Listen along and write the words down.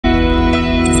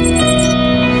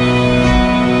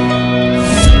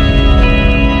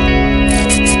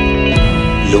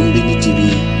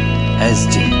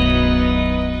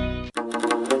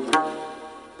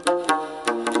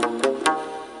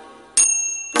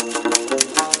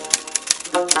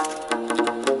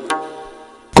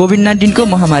COVID-19 को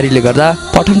महामारीले गर्दा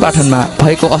पठन पाठनमा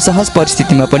भएको असहज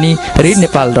परिस्थितिमा पनि रीड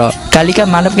नेपाल र कालिका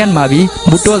मानवज्ञान मावि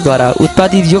बुटोलद्वारा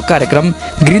उत्पादित यो कार्यक्रम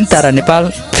ग्रिन तारा नेपाल,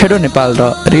 फेडो नेपाल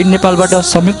र रीड नेपालबाट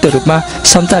संयुक्त रूपमा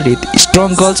सञ्चालित स्ट्रङ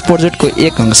गर्ल्स प्रोजेक्टको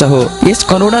एक अंश हो। यस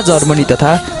करोडा जर्मनी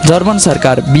तथा जर्मन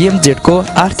सरकार BMZ को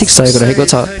आर्थिक सहयोग रहेको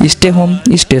छ। Stay home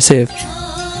stay safe.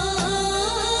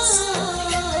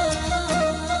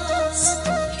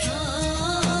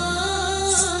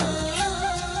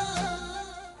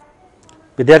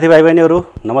 विद्यार्थी भाइ बहिनीहरू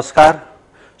नमस्कार,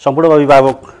 सम्पूर्ण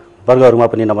अभिभावक वर्गहरूमा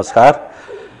पनि नमस्कार।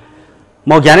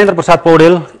 म ज्ञानेन्द्र प्रसाद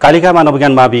पौडेल, कालिका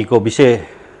मानवज्ञान माविको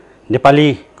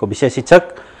नेपालीको विषय शिक्षक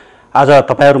आज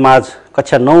तपाईहरुमाझ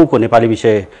कक्षा 9 को नेपाली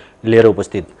विषय लिएर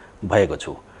उपस्थित भएको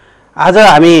छु। आज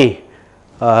हामी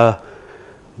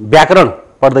व्याकरण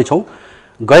पढ्दै छौं।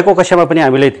 गएको कक्षामा पनि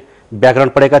हामीले व्याकरण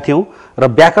पढेका थियौं र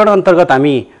व्याकरण अन्तर्गत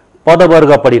हामी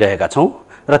पदवर्ग पढिरहेका छौं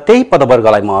र त्यही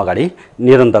पदवर्गलाई म अगाडि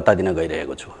निरन्तरता दिन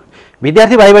गइरहेको छु।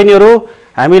 विद्यार्थी भाइ बहिनीहरू,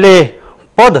 हामीले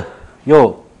पद यो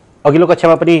अघिल्लो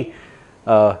कक्षामा पनि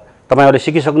तपाईहरुले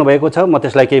सिकिसक्नु भएको छ। म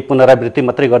त्यसलाई केही पुनरावृत्ति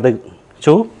मात्रै गर्दै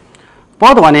छु।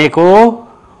 पद भनेको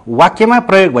वाक्यमा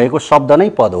प्रयोग भएको शब्द नै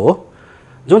पद हो।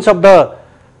 जुन शब्द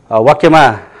वाक्यमा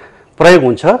प्रयोग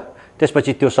हुन्छ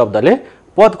त्यसपछि त्यो शब्दले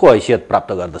पदको हैसियत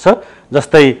प्राप्त गर्दछ।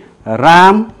 जस्तै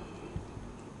राम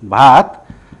भात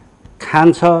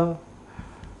खान्छ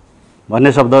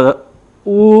भन्ने शब्द,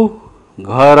 ऊ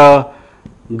घर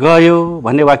गयो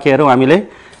भन्ने वाक्यहरू हामीले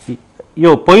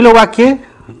यो पहिलो वाक्य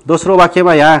दोस्रो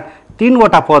वाक्यमा यहाँ 3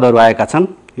 वटा पदहरू आएका छन्।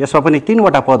 यसमा पनि 3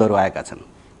 वटा पदहरू आएका छन्।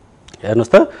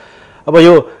 हेर्नुस् त, अब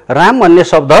यो राम भन्ने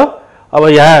शब्द अब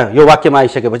यहाँ यो वाक्यमा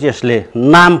आइसकेपछि यसले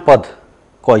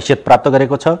नामपदको हैसियत प्राप्त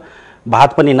गरेको छ।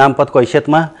 भात पनि नामपदको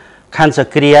हैसियतमा, खान्छ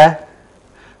क्रिया,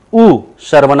 ऊ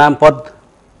सर्वनाम पद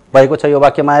भएको छ यो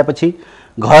वाक्यमा आएपछि,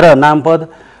 घर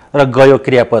नामपद र गयो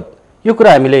क्रियापद। यो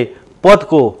कुरा हामीले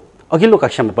पदको अघिल्लो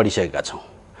कक्षामा पढिसकेका छौं।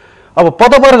 अब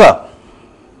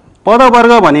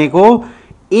पदवर्ग भनेको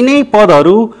यिनै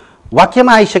पदहरू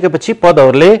वाक्यमा आइसकेपछि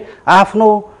पदहरूले आफ्नो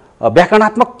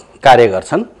व्याकरणात्मक कार्य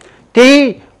गर्छन्।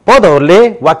 त्यही पदहरूले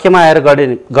वाक्यमा आएर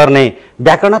गर्ने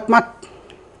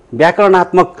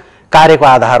व्याकरणात्मक कार्यको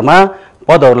आधारमा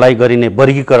पदहरूलाई गरिने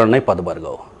वर्गीकरण नै पदवर्ग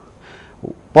हो।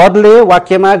 पदले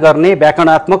वाक्यमा गर्ने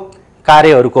व्याकरणात्मक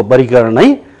कार्यहरूको वर्गीकरण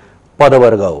नै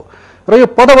पदवर्ग हो। र यो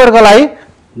पदवर्गलाई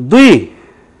 2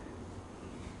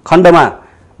 खण्डमा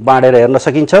बाँडेर हेर्न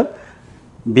सकिन्छ,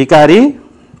 विकारी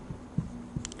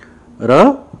र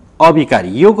अविकारी।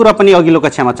 यो कुरा पनि अघिल्लो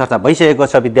कक्षामा चर्चा भइसकेको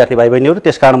छ विद्यार्थी भाइ बहिनीहरू,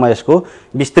 त्यसकारण म यसको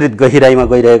विस्तृत गहिराइमा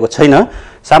गइरहेको छैन।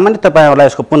 सामान्य तपाईहरुलाई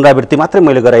यसको पुनरावृत्ति मात्रै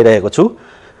मैले गराइरहेको छु।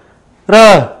 र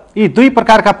यी 2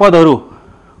 प्रकारका पदहरू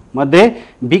मध्ये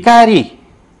विकारी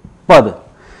पद,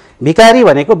 विकारी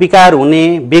भनेको विकार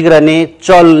हुने, बिग्रने,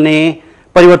 चल्ने,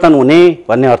 परिवर्तन हुने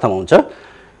भन्ने अर्थमा हुन्छ।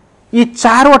 यी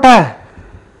 4 वटा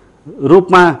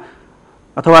रूपमा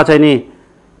अथवा चाहिँ नि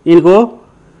यिनको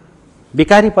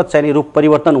विकारी पद चाहिँ नि रूप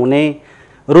परिवर्तन हुने,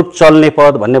 रूप चल्ने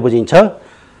पद भन्ने बुझिन्छ।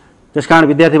 त्यसकारण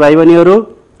विद्यार्थी भाइ बहिनीहरू,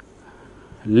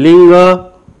 लिङ्ग,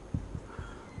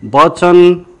 वचन,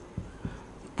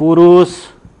 पुरुष,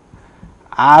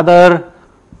 आदर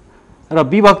र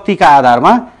विभक्तिका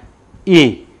आधारमा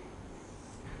यी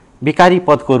विकारी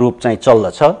पदको रूप चाहिँ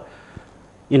चल्दछ।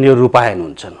 यिनीहरू रूपायन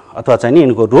हुन्छन् अथवा चाहिँ नि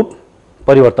यिनको रूप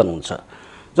परिवर्तन हुन्छ।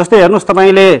 जस्तै हेर्नुस्,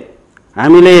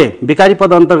 हामीले विकारी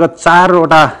पद अन्तर्गत 4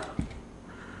 वटा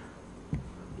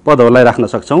पदहरूलाई राख्न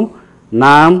सक्छौं।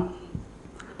 नाम,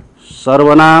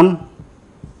 सर्वनाम,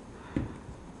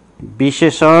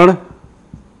 विशेषण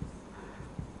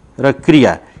र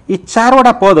क्रिया। यी 4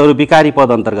 वटा पदहरू विकारी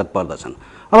पद अन्तर्गत पर्दछन्।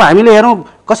 अब हामीले हेरौं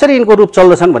कसरी यिनको रूप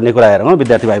चल्दछन् भन्ने कुरा हेरौं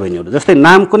विद्यार्थी भाइ बहिनीहरू। जस्तै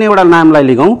नाम, कुनै एउटा नामलाई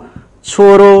लिगौं,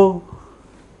 छोरो।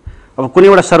 अब कुनै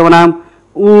एउटा सर्वनाम,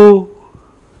 ऊ।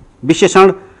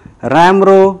 विशेषण,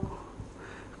 राम्रो।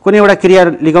 कुनै एउटा क्रिया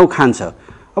लिगौं, खान्छ।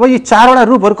 अब यी 4 वटा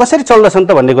रूपहरू कसरी चल्दछन्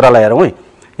त भन्ने कुरालाई हेरौं है।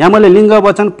 यहाँ मैले लिङ्ग,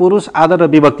 वचन, पुरुष, आदर र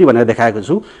विभक्ति भनेर देखाएको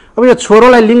छु। अब यो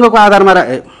छोरोलाई लिङ्गको आधारमा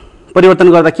परिवर्तन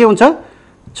गर्दा के हुन्छ?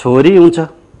 छोरी हुन्छ।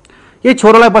 यही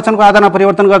छोरोलाई वचनको आधारमा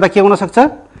परिवर्तन गर्दा के हुन सक्छ?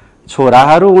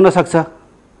 छोराहरू हुन सक्छ,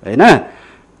 हैन?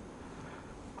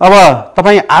 अब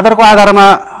तपाई आदरको आधारमा,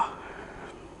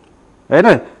 हैन,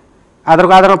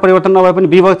 आदरको आधारमा परिवर्तन नभए पनि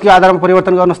विभक्तिको आधारमा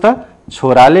परिवर्तन गर्नुस् त,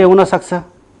 छोराले हुन सक्छ।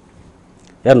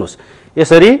 हेर्नुस्,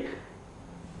 यसरी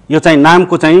यो चाहिँ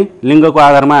नामको चाहिँ लिङ्गको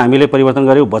आधारमा हामीले परिवर्तन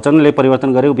गर्यौं, वचनले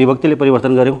परिवर्तन गर्यौं, विभक्तिले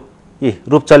परिवर्तन गर्यौं। यी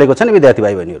रूप चलेको छ नि विद्यार्थी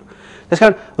भाइ बहिनीहरू।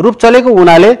 त्यसकारण रूप चलेको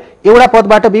हुनाले एउटा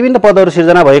पदबाट विभिन्न पदहरू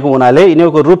सिर्जना भएको हुनाले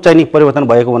यिनीहरूको रूप चाहिँ नि परिवर्तन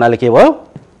भएको हुनाले के भयो?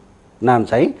 नाम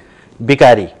चाहिँ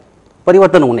विकारी,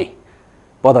 परिवर्तन हुने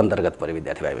पद अन्तर्गत पऱ्यो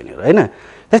विद्यार्थी भाइ बहिनीहरू होइन।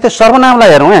 त्यस्तै सर्वनामलाई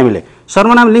हेरौँ है हामीले।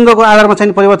 सर्वनाम लिङ्गको आधारमा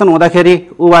चाहिँ परिवर्तन हुँदाखेरि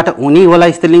ऊबाट हुने होला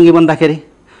स्त्रीलिङ्गी बन्दाखेरि,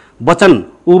 वचन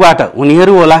ऊबाट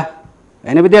हुनेहरू होला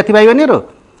होइन विद्यार्थी भाइ बहिनीहरू।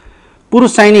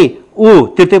 पुरुष चाहिँ नि ऊ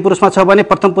तृतीय पुरुषमा छ भने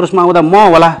प्रथम पुरुषमा आउँदा म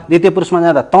होला, द्वितीय पुरुषमा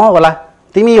जाँदा त होला,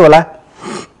 तिमी होला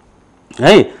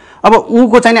है। अब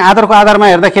ऊको चाहिँ नि आदरको आधारमा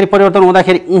हेर्दाखेरि परिवर्तन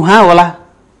हुँदाखेरि उहाँ होला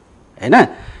होइन।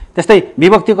 त्यस्तै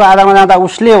विभक्तिको आधारमा जाँदा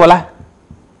उसले होला।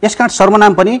 यसकारण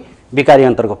सर्वनाम पनि विकारी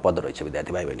अन्तरको पद रहेछ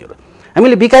विद्यार्थी भाइ बहिनीहरू।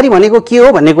 हामीले विकारी भनेको के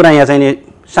हो भन्ने कुरा यहाँ चाहिँ नि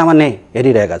सामान्य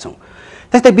हेरिरहेका छौँ।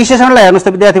 त्यस्तै विशेषणलाई हेर्नुहोस् त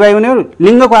विद्यार्थी भाइ बहिनीहरू।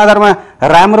 लिङ्गको आधारमा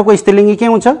राम्रोको स्त्रीलिङ्गी के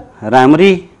हुन्छ?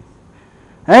 राम्री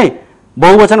है।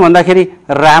 बहुवचन भन्दाखेरि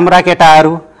राम्रा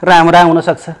केटाहरू, राम्रा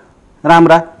हुनसक्छ,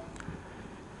 राम्रा।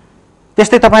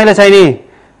 त्यस्तै तपाईँले चाहिँ नि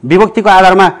विभक्तिको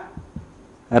आधारमा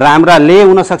राम्राले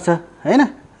हुनसक्छ होइन,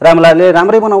 राम्राले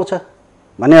राम्रै बनाउँछ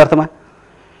भन्ने अर्थमा।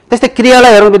 त्यस्तै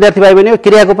क्रियालाई हेरौँ विद्यार्थी भाइ बहिनी।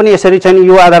 क्रियाको पनि यसरी चाहिँ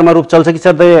यो आधारमा रूप चल्छ कि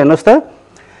चल्दैन हेर्नुहोस् त।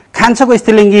 खान्छको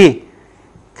स्त्रीलिङ्गी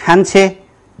खान्छे,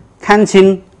 खान्छिन्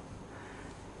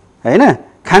होइन।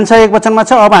 खान्छ एक वचनमा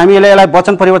छ, अब हामीले यसलाई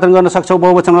वचन परिवर्तन गर्न सक्छौँ।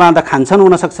 बहुवचनमा लाँदा खान्छन्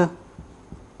हुनसक्छ,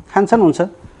 खान्छन् हुन्छ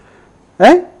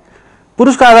है।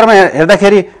 पुरुषको आधारमा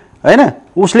हेर्दाखेरि होइन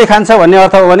उसले खान्छ भन्ने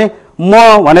अर्थ हो भने म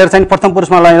भनेर चाहिँ प्रथम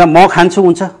पुरुषमा लगाएर म खान्छु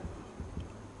हुन्छ,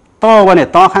 त भने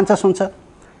त खान्छस् हुन्छ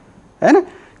होइन।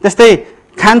 त्यस्तै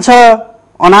खान्छ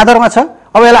अनादरमा छ,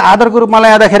 अब यसलाई आदरको रूपमा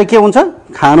ल्याउँदाखेरि के हुन्छ?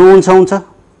 खानुहुन्छ हुन्छ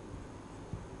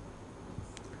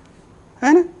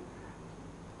होइन।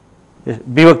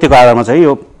 विभक्तिको आधारमा चाहिँ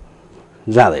यो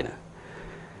जाँदैन।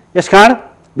 यसकारण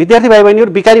विद्यार्थी भाइ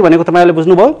बहिनीहरू विकारी भनेको तपाईँहरूले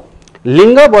बुझ्नुभयो।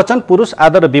 लिङ्ग वचन पुरुष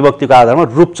आदर र विभक्तिको आधारमा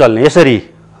रूप चल्ने, यसरी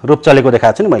रूप चलेको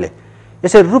देखाएको छु नि मैले,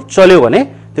 यसरी रूप चल्यो भने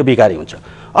त्यो विकारी हुन्छ।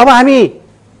 अब हामी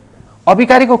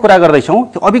अविकारीको कुरा गर्दैछौँ।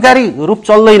 त्यो अविकारी रूप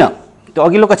चल्दैन, त्यो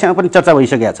अघिल्लो कक्षामा पनि चर्चा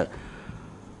भइसकेको छ।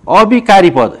 अविकारी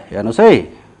पद हेर्नुहोस् है।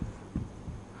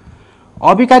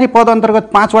 अविकारी पद अन्तर्गत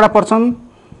 5 वटा पर्छन्।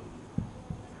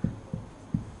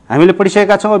 हामीले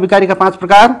पढिसकेका छौँ अविकारीका 5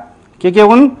 प्रकार के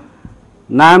हुन्?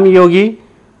 नामयोगी,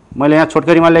 मैले यहाँ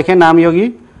छोटकरीमा लेखेँ नामयोगी,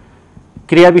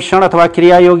 क्रियाविशेषण अथवा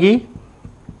क्रियायोगी।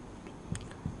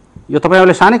 यो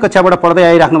तपाईँहरूले सानै कक्षाबाट पढ्दै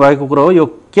आइराख्नु भएको कुरो हो। यो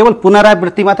केवल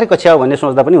पुनरावृत्ति मात्रै कक्षा हो भन्ने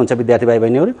सोच्दा पनि हुन्छ विद्यार्थी भाइ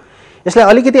बहिनीहरू। यसलाई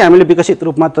अलिकति हामीले विकसित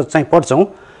रूपमा त चाहिँ पढ्छौँ,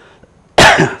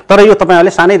 तर यो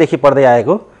तपाईँहरूले सानैदेखि पढ्दै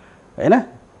आएको होइन,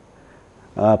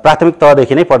 प्राथमिक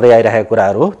तहदेखि नै पढ्दै आइरहेको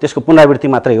कुराहरू हो। त्यसको पुनरावृत्ति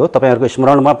मात्रै हो। तपाईँहरूको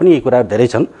स्मरणमा पनि यी कुराहरू धेरै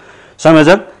छन्।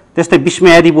 संयोजक, त्यस्तै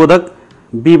विस्मयादि बोधक,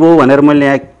 विभो भनेर मैले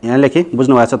यहाँ लेखेँ,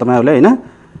 बुझ्नु भएको छ तपाईँहरूले होइन।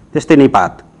 त्यस्तै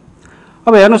निपात।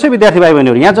 अब हेर्नुहोस् है विद्यार्थी भाइ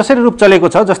बहिनीहरू, यहाँ जसरी रूप चलेको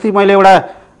छ, जस्तै मैले एउटा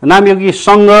नामयोगी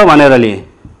सँग भनेर लिएँ,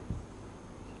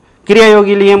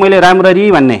 क्रियायोगी लिएँ मैले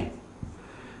राम्ररी भन्ने,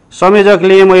 संयोजक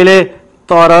लिएँ मैले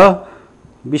तर,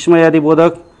 विस्मयादि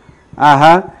बोधक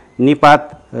आहा, निपात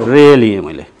रे लिएँ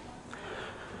मैले।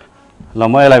 ल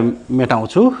म यसलाई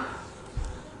मेटाउँछु।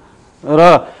 र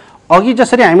अघि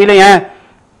जसरी हामीले यहाँ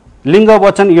लिङ्ग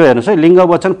वचन, यो हेर्नुहोस् है, लिङ्ग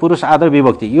वचन पुरुष आदर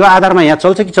विभक्ति, यो आधारमा यहाँ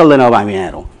चल्छ कि चल्दैन? अब हामी यहाँ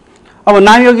हेरौँ। अब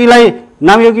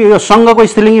नामयोगी यो सँगको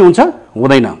स्त्रीलिङ्गी हुन्छ?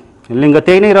 हुँदैन, लिङ्ग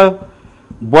त्यही नै रह्यो।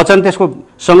 वचन त्यसको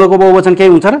सँगको बहुवचन केही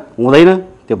हुन्छ र? हुँदैन,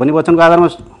 त्यो पनि वचनको आधारमा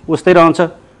उस्तै रहन्छ।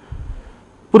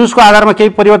 पुरुषको आधारमा केही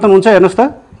परिवर्तन हुन्छ हेर्नुहोस् त?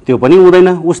 त्यो पनि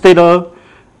हुँदैन, उस्तै रह्यो।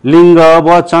 लिङ्ग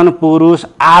वचन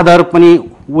पुरुष आदर पनि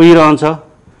उही रहन्छ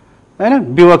होइन,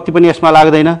 विभक्ति पनि यसमा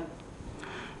लाग्दैन।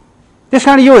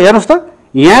 त्यसकारण यो हेर्नुहोस् त,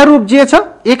 यहाँ रूप जे छ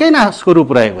एकै नासको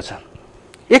रूप रहेको छ।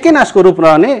 एकै नासको रूप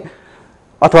रहने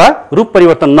अथवा रूप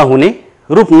परिवर्तन नहुने,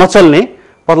 रूप नचल्ने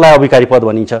पदलाई अविकारी पद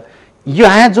भनिन्छ। यो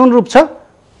यहाँ जुन रूप छ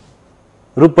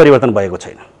रूप परिवर्तन भएको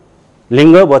छैन।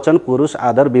 लिङ्ग वचन पुरुष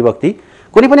आदर विभक्ति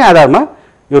कुनै पनि आधारमा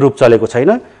यो रूप चलेको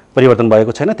छैन, परिवर्तन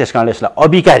भएको छैन। त्यसकारण यसलाई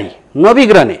अविकारी,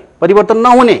 नबिग्रने, परिवर्तन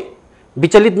नहुने,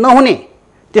 विचलित नहुने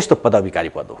त्यस्तो पद अविकारी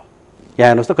पद हो।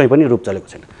 यहाँ हेर्नुहोस् त, कहीँ पनि रूप चलेको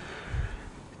छैन।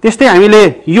 त्यस्तै हामीले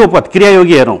यो पद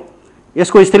क्रियायोगी हेरौँ,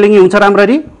 यसको स्त्रीलिङ्गी हुन्छ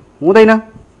राम्ररी? हुँदैन।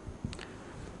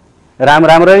 राम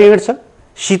राम्ररी हिँड्छ,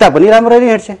 सीता पनि राम्ररी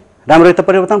हिँड्छ, राम्ररी त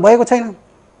परिवर्तन भएको छैन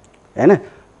होइन।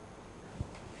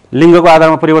 लिङ्गको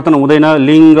आधारमा परिवर्तन हुँदैन,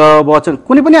 लिङ्ग वचन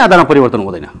कुनै पनि आधारमा परिवर्तन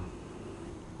हुँदैन।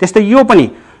 त्यस्तै यो पनि,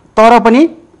 तर पनि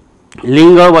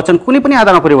लिङ्ग वचन कुनै पनि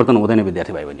आधारमा परिवर्तन हुँदैन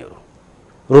विद्यार्थी भाइ बहिनीहरू,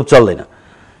 रूप चल्दैन।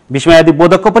 विस्मयादि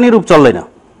बोधकको पनि रूप चल्दैन,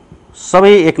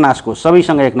 सबै एकनासको,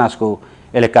 सबैसँग एकनासको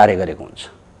यसले कार्य गरेको हुन्छ।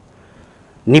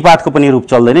 निपातको पनि रूप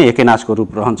चल्दैन, एकैनासको रूप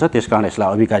रहन्छ। त्यसकारण यसलाई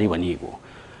अविकारी भनिएको हो।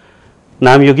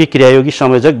 नामयोगी, क्रियायोगी,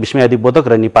 संयोजक, विस्मयादि बोधक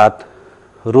र निपात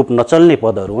रूप नचल्ने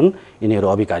पदहरू हुन्, यिनीहरू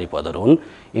अविकारी पदहरू हुन्।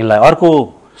 यिनलाई अर्को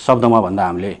शब्दमा भन्दा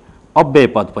हामीले अव्यय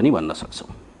पद पनि भन्न सक्छौँ।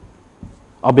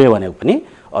 अव्यय भनेको पनि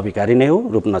अविकारी नै हो,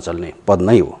 रूप नचल्ने पद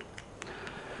नै हो।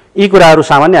 यी कुराहरू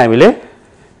सामान्य हामीले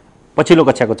पछिल्लो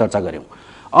कक्षाको चर्चा गऱ्यौँ।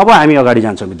 अब हामी अगाडि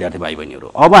जान्छौँ विद्यार्थी भाइ बहिनीहरू।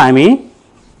 अब हामी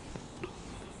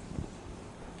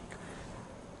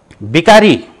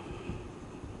विकारी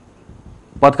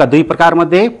पदका दुई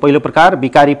प्रकारमध्ये पहिलो प्रकार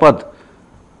विकारी पद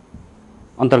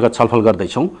अन्तर्गत छलफल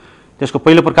गर्दैछौँ। त्यसको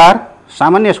पहिलो प्रकार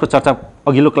सामान्य, यसको चर्चा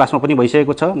अघिल्लो क्लासमा पनि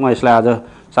भइसकेको छ। म यसलाई आज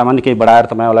सामान्य केही बढाएर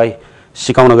तपाईँहरूलाई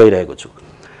सिकाउन गइरहेको छु।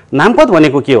 नामपद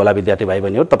भनेको के होला विद्यार्थी भाइ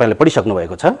बहिनीहरू? तपाईँले पढिसक्नु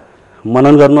भएको छ,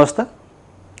 मनन गर्नुहोस् त।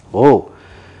 हो,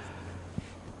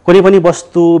 कुनै पनि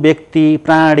वस्तु, व्यक्ति,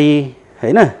 प्राणी,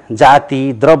 हैन,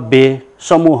 जाति, द्रव्य,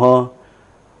 समूह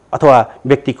अथवा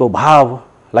व्यक्तिको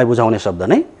भावलाई बुझाउने शब्द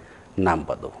नै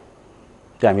नामपद हो।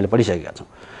 त्यो हामीले पढिसकेका छौँ।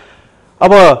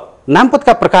 अब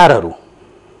नामपदका प्रकारहरू,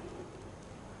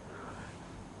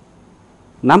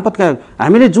 नामपदका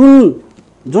हामीले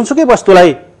जुनसुकै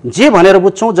वस्तुलाई जे भनेर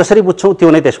बुझ्छौँ, जसरी बुझ्छौँ त्यो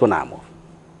नै त्यसको नाम हो।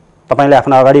 तपाईँले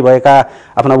आफ्ना अगाडि भएका,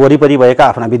 आफ्ना वरिपरि भएका,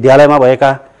 आफ्ना विद्यालयमा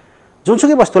भएका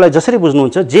जुनसुकै वस्तुलाई जसरी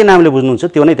बुझ्नुहुन्छ, जे नामले बुझ्नुहुन्छ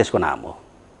त्यो नै त्यसको नाम हो।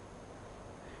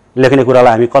 लेख्ने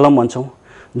कुरालाई हामी कलम भन्छौँ,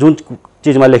 जुन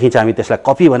चिजमा लेखिन्छ हामी त्यसलाई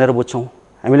कपी भनेर बुझ्छौँ,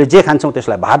 हामीले जे खान्छौँ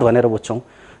त्यसलाई भात भनेर बुझ्छौँ,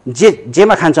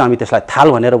 जेमा खान्छौँ हामी त्यसलाई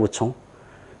थाल भनेर बुझ्छौँ।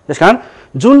 त्यसकारण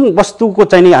जुन वस्तुको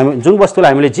चाहिँ नि हामी जुन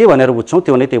वस्तुलाई हामीले जे भनेर बुझ्छौँ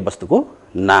त्यो नै त्यो वस्तुको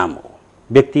नाम हो।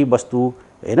 व्यक्ति, वस्तु,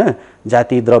 हैन,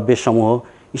 जाति, द्रव्य, समूह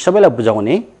यी सबैलाई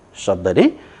बुझाउने शब्द नै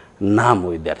नाम हो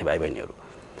विद्यार्थी भाइ बहिनीहरू।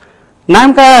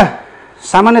 नामका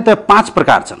सामान्यतया 5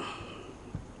 प्रकार छन्।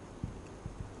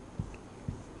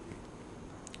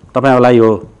 तपाईँहरूलाई यो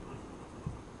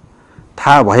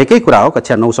थाहा भएकै कुरा हो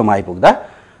कक्षा 9 सम्म आइपुग्दा,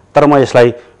 तर म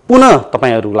यसलाई पुनः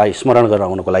तपाईँहरूलाई स्मरण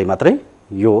गराउनको लागि मात्रै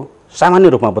यो सामान्य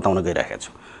रूपमा बताउन गइरहेको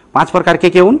छु। 5 प्रकार के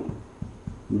हुन्?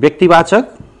 व्यक्तिवाचक,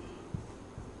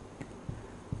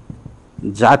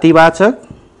 जातिवाचक,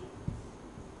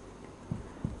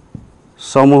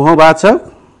 समूहवाचक,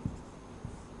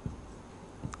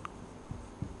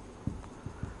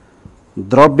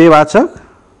 द्रव्यवाचक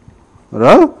र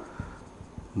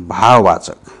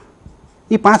भाववाचक।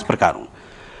 यी 5 प्रकार हुन्।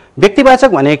 व्यक्तिवाचक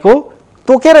भनेको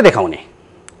तोकेर देखाउने,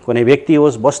 कुनै व्यक्ति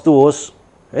होस्, वस्तु होस्,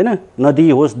 हैन, नदी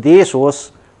होस्, देश होस्,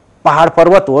 पहाड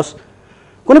पर्वत होस्,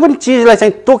 कुनै पनि चिजलाई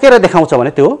चाहिँ तोकेर देखाउँछ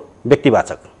भने त्यो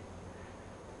व्यक्तिवाचक।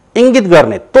 इङ्गित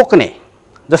गर्ने, तोक्ने,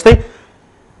 जस्तै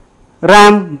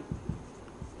राम,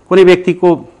 कुनै व्यक्तिको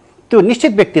त्यो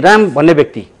निश्चित व्यक्ति राम भन्ने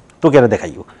व्यक्ति तोकेर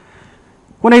देखाइयो।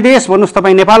 कुनै देश भन्नुहोस्,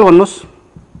 तपाईँ नेपाल भन्नुहोस्,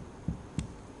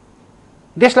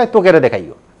 देशलाई तोकेर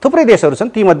देखाइयो। थुप्रै देशहरू छन्,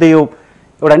 तीमध्ये यो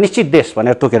एउटा निश्चित देश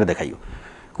भनेर तोकेर देखाइयो।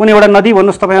 कुनै एउटा नदी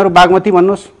भन्नुहोस्, तपाईँहरू बागमती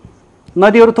भन्नुहोस्,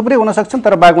 नदीहरू थुप्रै हुन सक्छन्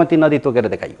तर बागमती नदी तोकेर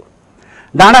देखाइयो।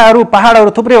 डाँडाहरू,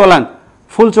 पहाडहरू थुप्रै होलान्,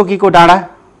 फुलचोकीको डाँडा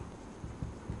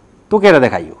तोकेर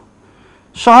देखाइयो।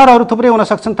 सहरहरू थुप्रै हुन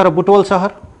सक्छन् तर बुटवल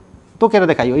सहर तोकेर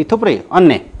देखाइयो। यी थुप्रै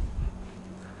अन्य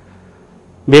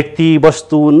व्यक्ति,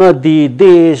 वस्तु, नदी,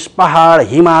 देश, पहाड,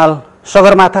 हिमाल,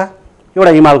 सगरमाथा,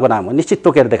 एउटा हिमालको नाम हो, निश्चित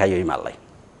तोकेर देखाइयो हिमाललाई,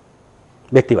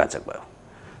 व्यक्तिवाचक भयो।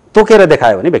 तोकेर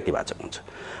देखायो भने व्यक्तिवाचक हुन्छ।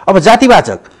 अब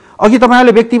जातिवाचक, अघि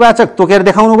तपाईँहरूले व्यक्तिवाचक तोकेर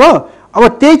देखाउनु भयो, अब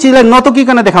त्यही चिजलाई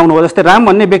नतोकिकन देखाउनु भयो। जस्तै राम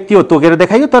भन्ने व्यक्ति हो, तोकेर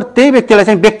देखाइयो, तर त्यही व्यक्तिलाई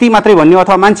चाहिँ व्यक्ति मात्रै भन्ने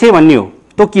अथवा मान्छे भन्ने हो,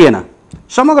 तोकिएन,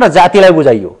 समग्र जातिलाई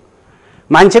बुझाइयो।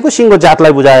 मान्छेको सिङ्गो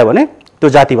जातलाई बुझायो भने त्यो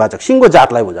जातिवाचक, सिङ्गो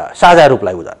जातलाई बुझायो, साझा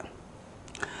रूपलाई बुझायो।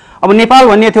 अब नेपाल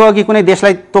भन्ने थियो, अघि कुनै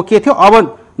देशलाई तोकिए थियो, अब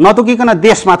नतोकिकन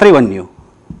देश मात्रै भनियो,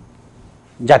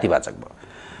 जातिवाचक भयो।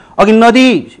 अघि नदी,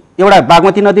 एउटा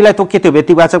बागमती नदीलाई तोकिए थियो,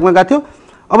 व्यक्तिवाचकमा गएको थियो।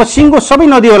 अब सिङ्गो सबै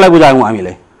नदीहरूलाई बुझायौँ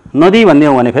हामीले, नदी भन्ने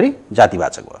हो भने फेरि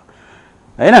जातिवाचक भयो,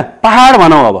 हैन। पहाड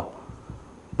भनौँ, अब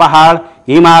पहाड,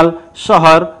 हिमाल,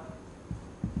 सहर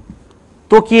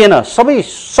तोकिएन,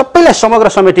 सबैलाई समग्र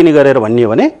समेटिने गरेर भनियो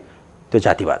भने त्यो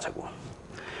जातिवाचक हो।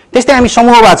 त्यस्तै हामी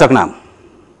समूहवाचक नाम,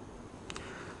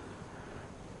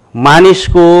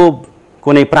 मानिसको,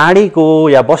 कुनै प्राणीको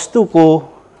या वस्तुको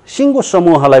सिङ्गो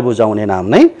समूहलाई बुझाउने नाम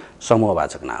नै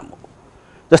समूहवाचक नाम हो।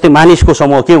 जस्तै मानिसको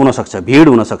समूह के हुनसक्छ? भिड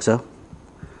हुनसक्छ,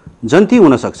 जन्ती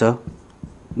हुनसक्छ,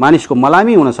 मानिसको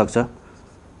मलामी हुनसक्छ,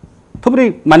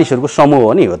 थुप्रै मानिसहरूको समूह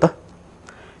हो नि हो त।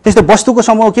 त्यस्तै वस्तुको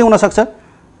समूह के हुनसक्छ?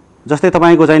 जस्तै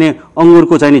तपाईँको चाहिने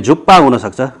अङ्गुरको चाहिने झुप्पा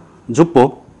हुनसक्छ, झुप्पो,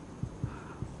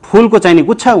 फुलको चाहिने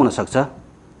गुच्छा हुनसक्छ,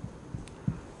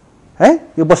 है,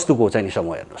 यो वस्तुको चाहिने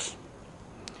समूह हेर्नुहोस्।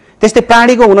 त्यस्तै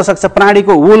प्राणीको हुनसक्छ,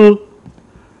 प्राणीको हुल,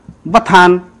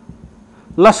 बथान,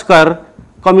 लस्कर,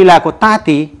 कमिलाको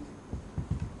ताती,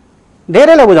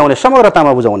 धेरैलाई बुझाउने,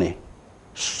 समग्रतामा बुझाउने,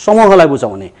 समूहलाई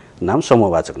बुझाउने नाम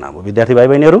समूहवाचक नाम हो विद्यार्थी भाइ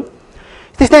बहिनीहरू।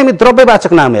 त्यस्तै हामी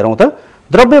द्रव्यवाचक नाम हेरौँ त।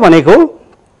 द्रव्य भनेको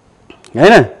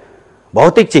हैन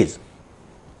भौतिक चिज,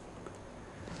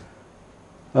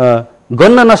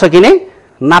 गन्न नसकिने,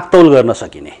 नापतौल गर्न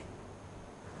सकिने,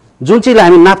 जुन चिजलाई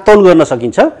हामी नापतौल गर्न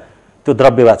सकिन्छ त्यो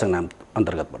द्रव्यवाचक नाम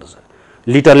अन्तर्गत पर्छ।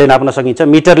 लिटरले नाप्न सकिन्छ,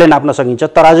 मिटरले नाप्न सकिन्छ,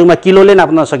 तराजुमा किलोले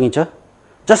नाप्न सकिन्छ।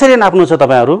 जसरी नाप्नु छ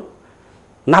तपाईँहरू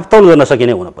नापतौल गर्न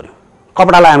सकिने हुनु पर्यो।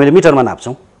 कपडालाई हामीले मिटरमा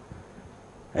नाप्छौँ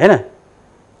हैन,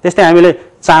 त्यस्तै हामीले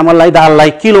चामललाई दाललाई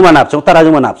किलोमा नाप्छौँ,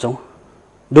 तराजुमा नाप्छौँ।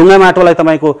 ढुङ्गा माटोलाई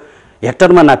तपाईँको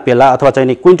हेक्टरमा नापिएला अथवा चाहिँ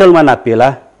नि क्विन्टलमा नापिएला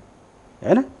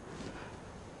हैन,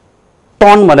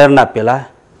 टन भनेर नापिएला।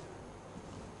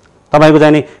 तपाईँको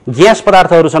चाहिँ नि ग्यास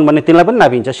पदार्थहरू छन् भने तिनलाई पनि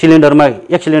नापिन्छ। सिलिन्डरमा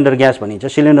 1 सिलिन्डर ग्यास भनिन्छ,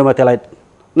 सिलिन्डरमा त्यसलाई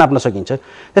नाप्न सकिन्छ।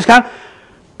 त्यसकारण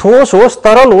ठोस होस्,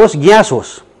 तरल होस्, ग्यास होस्,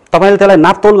 तपाईँले त्यसलाई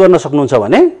नापतोल गर्न सक्नुहुन्छ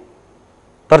भने,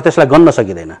 तर त्यसलाई गन्न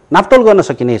सकिँदैन। नापतोल गर्न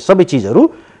सकिने सबै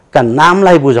चिजहरूका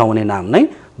नामलाई बुझाउने नाम नै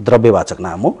द्रव्यवाचक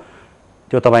नाम हो।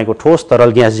 त्यो तपाईँको ठोस,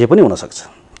 तरल, ग्यास जे पनि हुनसक्छ।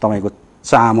 तपाईँको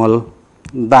चामल,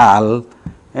 दाल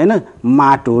हैन,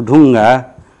 माटो, ढुङ्गा,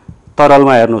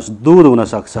 तरलमा हेर्नुहोस् दुध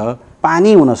हुनसक्छ,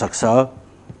 पानी हुनसक्छ,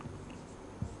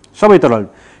 सबै तरल,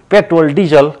 पेट्रोल,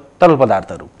 डिजल, तरल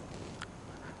पदार्थहरू।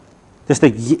 त्यस्तै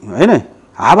हैन,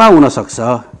 हावा हुनसक्छ,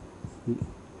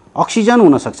 अक्सिजन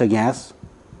हुनसक्छ, ग्यास,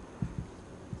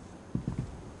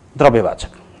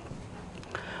 द्रव्यवाचक।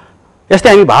 यस्तै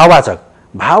हामी भाववाचक।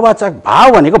 भाववाचक, भाव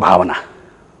भनेको भावना।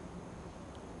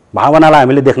 भावनालाई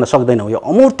हामीले देख्न सक्दैनौँ, यो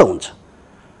अमूर्त हुन्छ।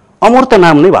 अमूर्त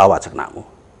नाम नै भाववाचक नाम हो।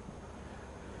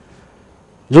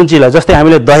 जुन चिजलाई जस्तै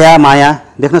हामीले दया माया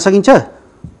देख्न सकिन्छ,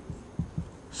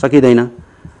 सकिँदैन।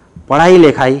 पढाइ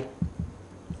लेखाइ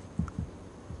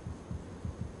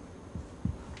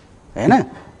हैन,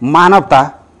 मानवता,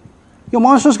 यो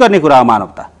महसुस गर्ने कुरा हो।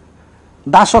 मानवता,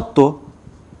 दासत्व,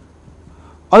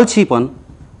 अल्छीपन,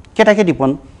 केटाकेटीपन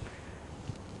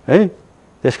है।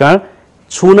 त्यसकारण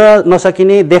छुन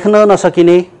नसकिने, देख्न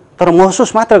नसकिने, तर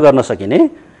महसुस मात्र गर्न सकिने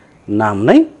नाम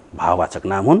नै भाववाचक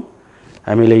नाम हुन्।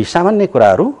 हामीले यी सामान्य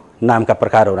कुराहरू, नामका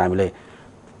प्रकारहरू हामीले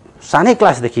सानै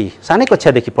क्लासदेखि, सानै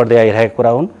कक्षादेखि पढ्दै आइरहेका कुरा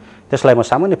हुन्। त्यसलाई म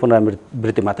सामान्य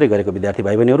पुनरावृत्ति मात्रै गरेको विद्यार्थी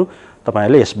भाइ बहिनीहरू,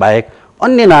 तपाईँहरूले यसबाहेक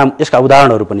अन्य नाम, यसका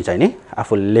उदाहरणहरू पनि चाहिँ नि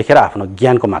आफूले लेखेर आफ्नो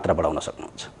ज्ञानको मात्रा बढाउन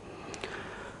सक्नुहुन्छ।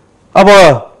 अब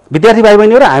विद्यार्थी भाइ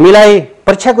बहिनीहरू, हामीलाई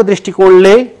परीक्षाको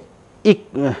दृष्टिकोणले यी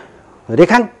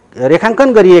रेखाङ्कन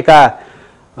गरिएका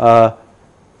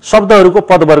शब्दहरूको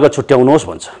पदवर्ग छुट्याउनुहोस्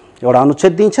भन्छ। एउटा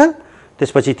अनुच्छेद दिन्छ,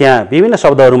 त्यसपछि त्यहाँ विभिन्न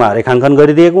शब्दहरूमा रेखाङ्कन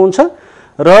गरिदिएको हुन्छ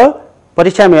र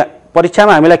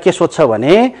परीक्षामा हामीलाई के सोध्छ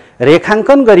भने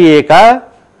रेखाङ्कन गरिएका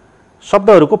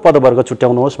शब्दहरूको पदवर्ग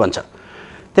छुट्याउनुहोस् भन्छ।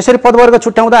 त्यसरी पदवर्ग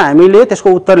छुट्याउँदा हामीले त्यसको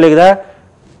उत्तर लेख्दा,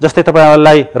 जस्तै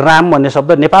तपाईँहरूलाई राम भन्ने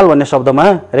शब्द नेपाल भन्ने शब्दमा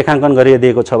रेखाङ्कन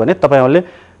गरिदिएको छ भने तपाईँहरूले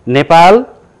नेपाल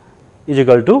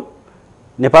इजिकल टु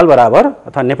नेपाल बराबर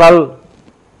अथवा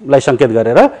नेपाललाई सङ्केत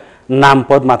गरेर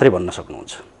नामपद मात्रै भन्न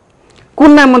सक्नुहुन्छ।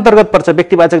 कुन नाम अन्तर्गत पर्छ,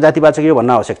 व्यक्तिवाचक, जातिवाचक, यो भन्न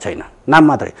आवश्यक छैन, नाम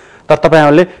मात्रै। तर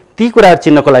तपाईँहरूले ती कुराहरू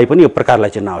चिन्नको लागि पनि यो प्रकारलाई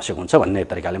चिन्न आवश्यक हुन्छ भन्ने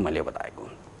तरिकाले मैले बताएको।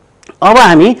 अब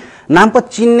हामी नामपद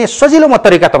चिन्ने सजिलो म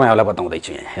तरिका तपाईँहरूलाई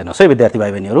बताउँदैछु। यहाँ हेर्नुहोस् है विद्यार्थी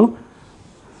भाइ बहिनीहरू,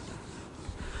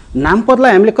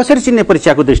 नामपदलाई हामीले कसरी चिन्ने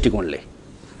परीक्षाको दृष्टिकोणले,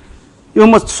 यो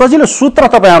म सजिलो सूत्र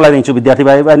तपाईँहरूलाई दिन्छु विद्यार्थी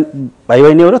भाइ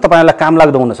बहिनीहरू। तपाईँहरूलाई काम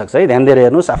लाग्दो हुनसक्छ है, ध्यान दिएर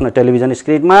हेर्नुहोस् आफ्नो टेलिभिजन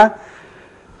स्क्रिनमा।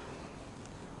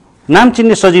 नाम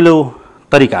चिन्ने सजिलो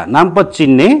तरिका, नामपद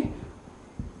चिन्ने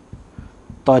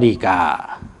तरिका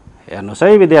हेर्नुहोस्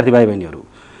है विद्यार्थी भाइ बहिनीहरू।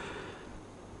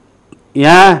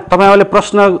 यहाँ तपाईँहरूले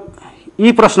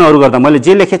यी प्रश्नहरू गर्दा, मैले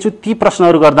जे लेखेछु ती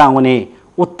प्रश्नहरू गर्दा आउने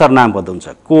उत्तर नामपद हुन्छ।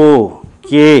 को,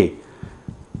 के,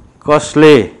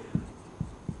 कसले,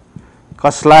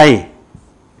 कसलाई,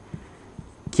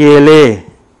 केले,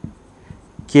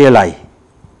 केलाई।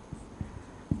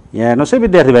 यहाँ हेर्नुहोस् है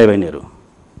विद्यार्थी भाइ बहिनीहरू,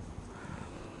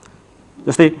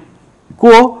 जस्तै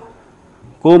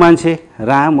को मान्छे,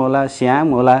 राम होला, श्याम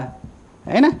होला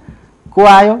हैन। को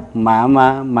आयो,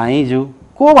 मामा, माइजू।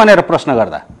 को भनेर प्रश्न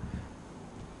गर्दा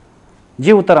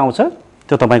जे उत्तर आउँछ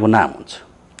त्यो तपाईँको नाम हुन्छ।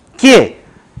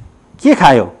 के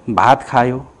खायो, भात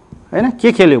खायो हैन।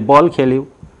 के खेल्यो, बल खेल्यो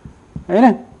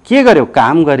हैन। के गर्यो,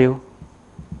 काम गर्यो।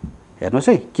 हेर्नुहोस्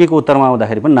है, के को उत्तरमा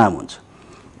आउँदाखेरि पनि नाम हुन्छ।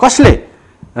 कसले,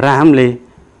 रामले,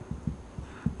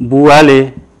 बुवाले,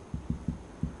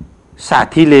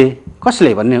 साथीले।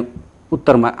 कसले भन्ने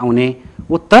उत्तरमा आउने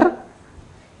उत्तर,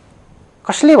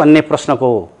 कसले भन्ने प्रश्नको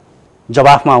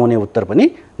जवाफमा आउने उत्तर पनि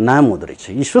नाम हुँदो रहेछ।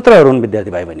 यी सूत्रहरू हुन्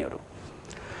विद्यार्थी भाइ बहिनीहरू।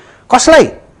 कसलाई,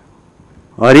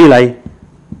 हरिलाई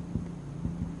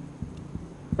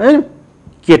हैन,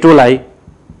 केटोलाई,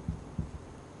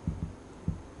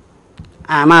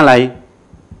 आमालाई।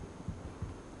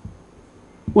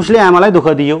 उसले आमालाई दुःख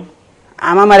दियो,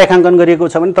 आमामा रेखाङ्कन गरिएको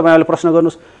छ भने तपाईँहरूले प्रश्न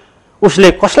गर्नुहोस्,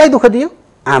 उसले कसलाई दुःख दियो,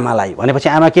 आमालाई। भनेपछि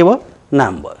आमा के भयो,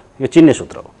 नाम भयो। यो चिन्ने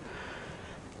सूत्र हो।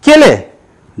 केले,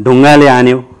 ढुङ्गाले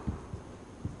हान्यो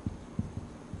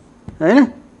हैन,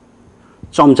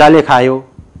 चम्चाले खायो।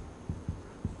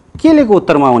 केलेको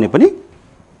उत्तरमा आउने पनि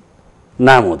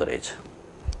नाम हुँदो रहेछ।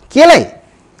 केलाई?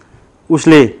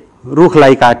 उसले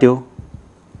रुखलाई काट्यो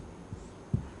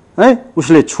है,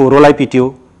 उसले छोरोलाई पिट्यो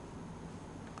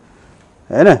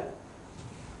हैन,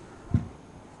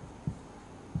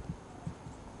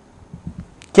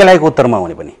 केलाईको उत्तरमा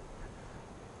आउने पनि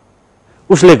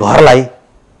उसले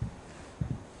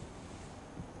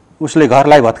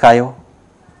घरलाई भत्कायो।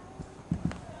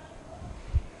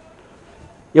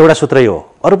 एउटा सूत्र यो हो।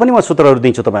 अरू पनि म सूत्रहरू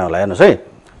दिन्छु तपाईहरुलाई, हेर्नुस् है।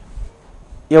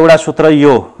 एउटा सूत्र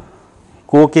यो,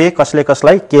 को के, कसले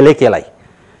कसलाई, केले केलाई।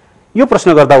 यो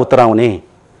प्रश्न गर्दा उत्तर आउने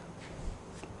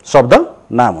शब्द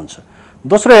नाम हुन्छ।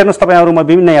 दोस्रो हेर्नुस् तपाईहरु, म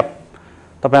विभिन्न यहाँ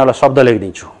तपाईहरुलाई शब्द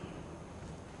लेखिदिन्छु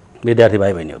विद्यार्थी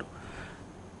भाइ बहिनीहरु।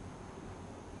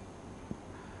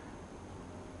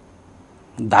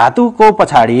 धातुको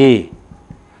पछाडि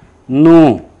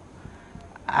नु,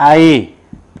 आई,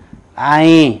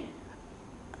 आई,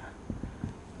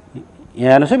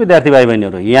 यहाँ हेर्नुस् है विद्यार्थी भाइ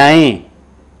बहिनीहरु, यही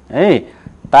है,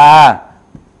 ता,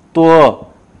 तो,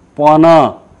 पन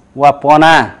वा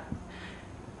पना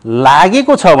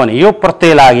लागेको छ भने, यो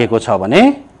प्रत्यय लागेको छ भने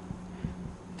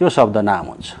त्यो शब्द नाम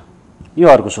हुन्छ। यो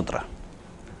अर्को सूत्र।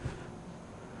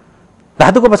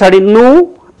 धातुको पछाडि नु,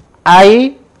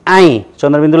 आई, आई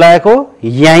चन्द्रबिन्दु लागेको,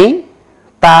 यही,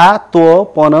 ता, तो,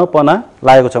 पन, पना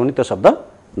लागेको छ भने त्यो शब्द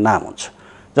नाम हुन्छ।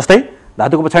 जस्तै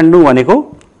धातुको पछाडि नु भनेको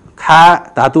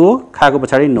खा धातु हो, खाको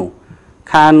पछाडि नु,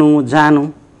 खानु, जानु।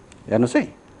 हेर्नुस् है।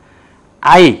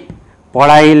 आई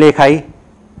पढाइ लेखाइ,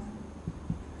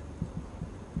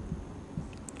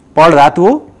 पढ धातु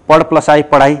हो, पढ प्लस आई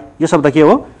पढाइ, यो शब्द के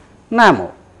हो? नाम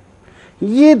हो।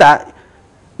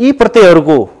 यी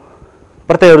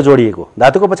प्रत्ययहरू जोडिएको,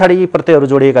 धातुको पछाडि यी प्रत्ययहरू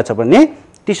जोडिएका छ भने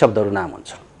ती शब्दहरू नाम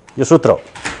हुन्छ। यो सूत्र हो।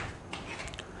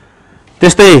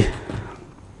 त्यस्तै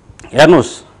हेर्नुस्,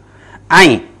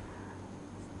 आई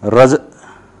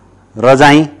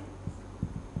रजाई,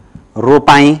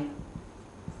 रोपाई,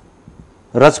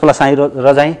 रज प्लस आई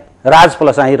रजाई, राज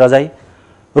प्लस आई रजाई,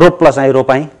 रोप प्लस आई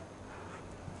रोपाई।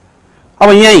 अब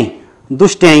यही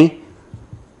दुष्ट्याई,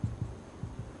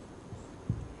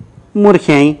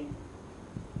 मूर्ख्याई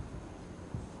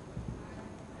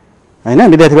हैन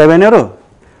विद्यार्थी भाइ बहिनीहरु।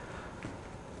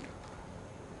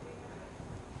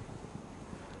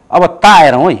 अब ता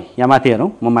हेरौँ है, यहाँ माथि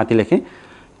हेरौँ, म माथि लेखेँ।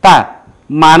 ता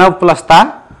मानव प्लस ता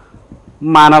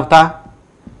मानवता,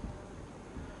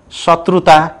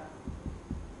 शत्रुता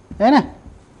हैन।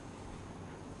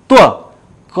 तो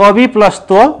कवि प्लस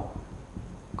तो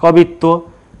कवित्व,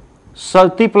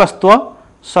 सती प्लस तो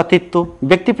सतीत्व,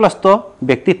 व्यक्ति प्लस तो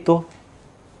व्यक्तित्व।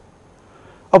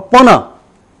 अब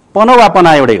पन वा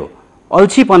पना एउटै हो।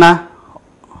 अल्छीपना,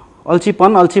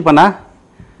 अल्छीपना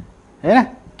हैन,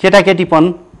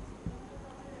 केटाकेटीपन।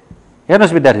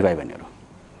 हेर्नुस् विद्यार्थी भाइ बहिनीहरु,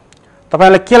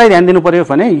 तपाईहरुले केलाई ध्यान दिनु पर्यो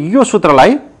भने यो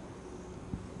सूत्रलाई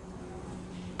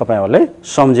तपाईहरुले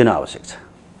सम्झिन आवश्यक छ।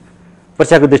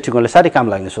 परीक्षाको दृष्टिकोणले साह्रै काम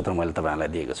लाग्ने सूत्र मैले तपाईहरुलाई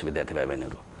दिएको छु विद्यार्थी भाइ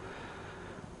बहिनीहरु।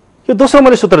 यो दोस्रो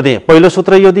मैले सूत्र दिएँ, पहिलो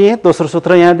सूत्र यो दिएँ, दोस्रो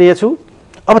सूत्र यहाँ दिएछु।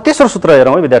 अब तेस्रो सूत्र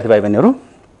हेरौँ है विद्यार्थी भाइ बहिनीहरु।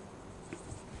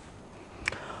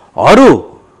 हरु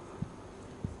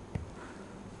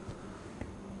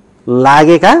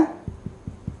लागेका,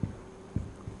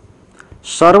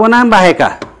 सर्वनाम बाहेका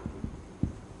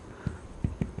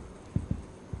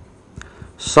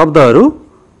शब्दहरू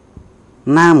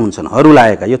नाम हुन्छन्। हरु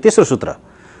लागेका, यो तेस्रो सूत्र।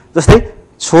 जस्तै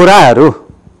छोराहरू,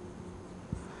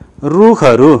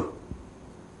 रुखहरू,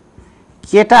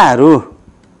 केटाहरू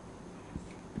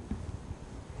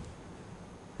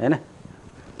हैन,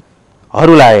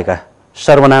 हरु लागेका,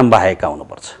 सर्वनाम बाहेका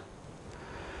हुनुपर्छ।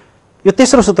 यो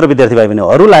तेस्रो सूत्र विद्यार्थी भाइ बहिनी,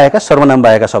 हरु लागेका सर्वनाम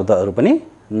बाहेका शब्दहरू पनि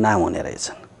नाम हुने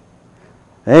रहेछन्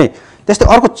है। त्यस्तै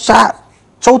अर्को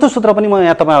चौथो सूत्र पनि म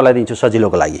यहाँ तपाईहरुलाई दिन्छु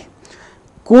सजिलोको लागि।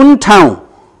 कुन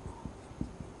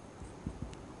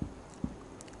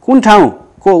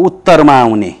ठाउँको उत्तरमा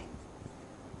आउने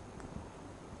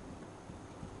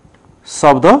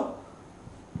शब्द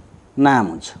नाम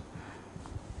हुन्छ।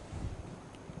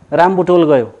 राम बुटवल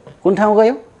गयो, कुन ठाउँ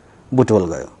गयो? बुटवल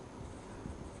गयो।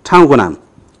 ठाउँको नाम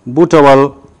बुटवल,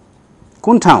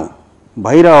 कुन ठाउँ?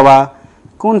 भैरवा,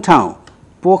 कुन ठाउँ?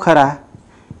 पोखरा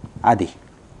आदि।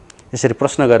 यसरी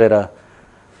प्रश्न गरेर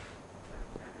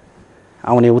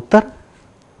आउने उत्तर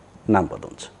नामपद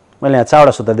हुन्छ। मैले यहाँ 4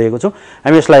 वटा सूत्र दिएको छु।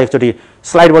 हामी यसलाई एकचोटि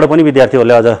स्लाइडबाट पनि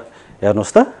विद्यार्थीहरूले अझ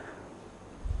हेर्नुहोस् त।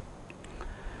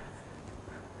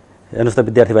 हेर्नुहोस् त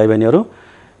विद्यार्थी भाइ बहिनीहरू,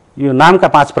 यो नामका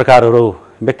 5 प्रकारहरू,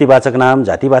 व्यक्तिवाचक नाम,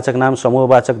 जातिवाचक नाम,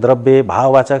 समूहवाचक, द्रव्य,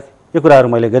 भाववाचक, यो कुराहरू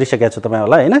मैले गरिसकेको छु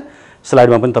तपाईहरुलाई हैन।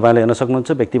 स्लाइडमा पनि तपाईहरुले हेर्न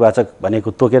सक्नुहुन्छ। व्यक्तिवाचक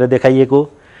भनेको तोकेर देखाइएको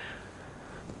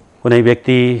कुनै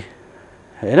व्यक्ति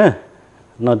हैन,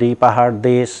 नदी, पहाड,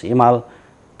 देश, हिमाल,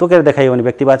 तोकेर देखाइयो भने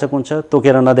व्यक्तिवाचक हुन्छ,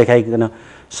 तोकेर नदेखाइकन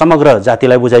समग्र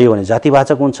जातिलाई बुझाइयो भने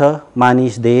जातिवाचक हुन्छ।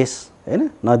 मानिस, देश, हैन,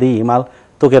 नदी, हिमाल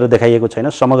तोकेर देखाइएको छैन,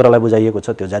 समग्रलाई बुझाइएको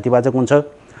छ, त्यो जातिवाचक हुन्छ।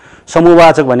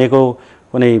 समूहवाचक भनेको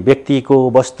कुनै व्यक्तिको,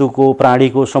 वस्तुको,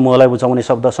 प्राणीको समूहलाई बुझाउने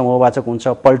शब्द समूहवाचक हुन्छ।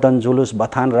 पल्टन, जुलुस,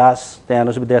 बथान, रास, त्यहाँ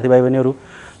हेर्नुहोस् विद्यार्थी भाइ बहिनीहरू।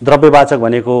 द्रव्यवाचक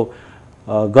भनेको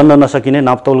गन्न नसकिने,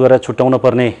 नापतोल गरेर छुट्याउन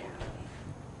पर्ने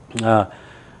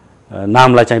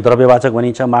नामलाई चाहिँ द्रव्यवाचक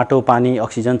भनिन्छ। माटो, पानी,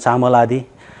 अक्सिजन, चामल आदि।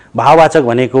 भाववाचक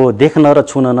भनेको देख्न र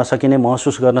छुन नसकिने,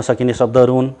 महसुस गर्न सकिने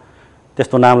शब्दहरू हुन्,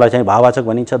 त्यस्तो नामलाई चाहिँ भाववाचक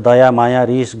भनिन्छ। दया, माया,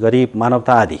 रिस, गरिब,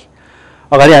 मानवता आदि।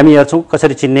 अगाडि हामी हेर्छौँ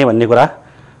कसरी चिन्ने भन्ने कुरा,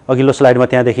 अघिल्लो स्लाइडमा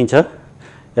त्यहाँ देखिन्छ।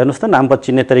 हेर्नुहोस् त, नामपद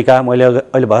चिन्ने तरिका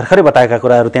मैले अहिले भर्खरै बताएका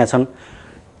कुराहरू त्यहाँ छन्।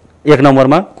 1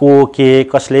 नम्बरमा को, के,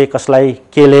 कसले, कसलाई,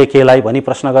 केले, केलाई भनी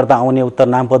प्रश्न गर्दा आउने उत्तर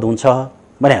नामपद हुन्छ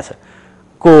भनेको छ।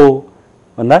 को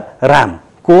भन्दा राम,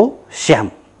 को श्याम,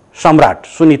 सम्राट,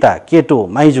 सुनिता, केटो,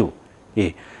 माइजू।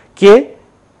 के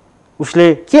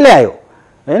उसले के ल्यायो,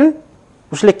 हैन,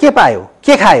 उसले के पायो,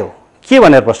 के खायो, के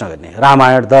भनेर प्रश्न गर्ने।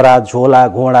 रामायण, दरा, झोला,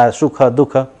 घोडा, सुख,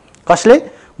 दुःख। कसले,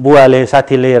 बुवाले,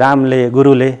 साथीले, रामले,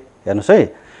 गुरुले। हेर्नुहोस् है,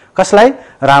 कसलाई,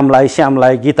 रामलाई,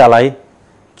 श्यामलाई, गीतालाई।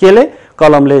 केले,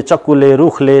 कलमले, चक्कुले,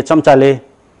 रुखले, चम्चाले।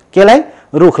 केलाई,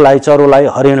 रुखलाई, चरोलाई,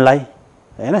 हरिणलाई,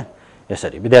 हैन।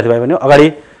 यसरी विद्यार्थी भाइ बहिनी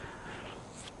अगाडि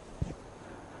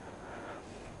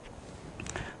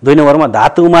 2 नम्बरमा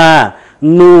धातुमा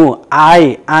नु,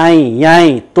 आई, आई,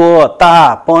 याई, तो,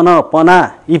 ता, पन, पना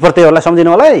यी प्रत्ययहरूलाई सम्झिनु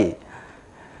होला है।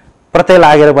 प्रत्यय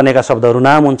लागेर बनेका शब्दहरू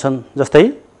नाम हुन्छन्। जस्तै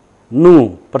नु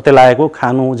प्रत्यय लागेको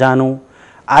खानु, जानु।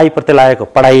 आई प्रत्यय लागेको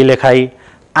पढाइ, लेखाइ।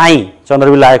 आई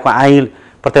चन्द्रबी लागेको आई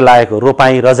प्रत्यय लागेको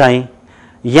रोपाई, रजाई।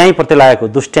 याई प्रत्यय लागेको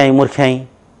दुष्ट्याई, मूर्ख्याई।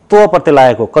 तो प्रत्यय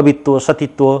लागेको कवित्व,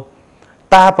 सतीत्व।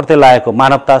 ता प्रत्यय लागेको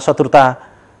मानवता, शत्रुता,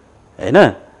 हैन।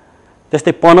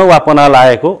 त्यस्तै पन वा पना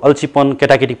लागेको अल्छीपन,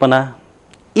 केटाकेटीपना।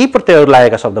 यी प्रत्ययहरू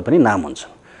लागेका शब्द पनि नाम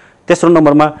हुन्छन्। तेस्रो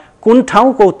नम्बरमा कुन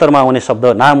ठाउँको उत्तरमा आउने शब्द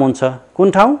नाम हुन्छ।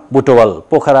 कुन ठाउँ, बुटवल,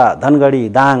 पोखरा, धनगढी,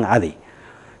 दाङ आदि।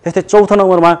 त्यस्तै चौथो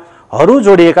नम्बरमा हरू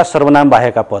जोडिएका सर्वनाम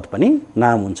बाहेकका पद पनि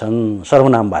नाम हुन्छन्।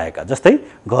 सर्वनाम बाहेकका जस्तै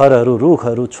घरहरू,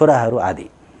 रुखहरू, छोराहरू आदि।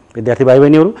 विद्यार्थी भाइ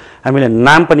बहिनीहरू, हामीले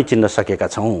नाम पनि चिन्न सकेका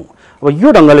छौँ। अब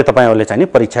यो ढङ्गले तपाईँहरूले चाहिँ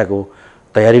परीक्षाको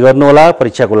तयारी गर्नु होला,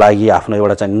 परीक्षाको लागि आफ्नो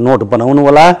एउटा चाहिँ नोट बनाउनु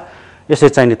होला। यसरी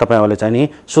चाहिँ तपाईँहरूले चाहिँ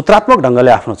सूत्रात्मक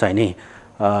ढङ्गले आफ्नो चाहिँ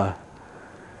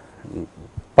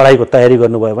पढाइको तयारी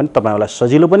गर्नुभयो भने तपाईँहरूलाई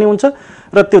सजिलो पनि हुन्छ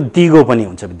र त्यो दिगो पनि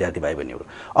हुन्छ विद्यार्थी भाइ बहिनीहरू।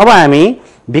 अब हामी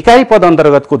विकारी पद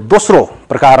अन्तर्गतको दोस्रो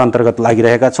प्रकार अन्तर्गत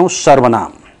लागिरहेका छौँ,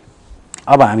 सर्वनाम।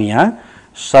 अब हामी यहाँ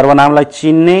सर्वनामलाई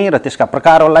चिन्ने र त्यसका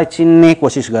प्रकारहरूलाई चिन्ने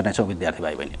कोसिस गर्नेछौँ विद्यार्थी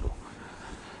भाइ बहिनीहरू।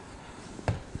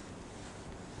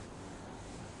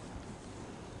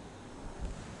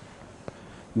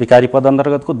 विकारी पद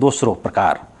अन्तर्गतको दोस्रो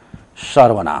प्रकार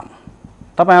सर्वनाम।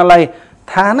 तपाईँहरूलाई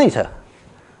थाहा नै छ।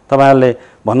 तपाईँहरूले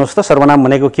भन्नुहोस् त सर्वनाम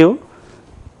भनेको के हो?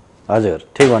 हजुर,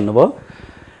 ठिक भन्नुभयो।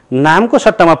 नामको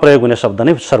सट्टामा प्रयोग हुने शब्द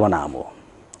नै सर्वनाम हो।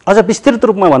 अझ विस्तृत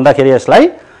रूपमा भन्दाखेरि यसलाई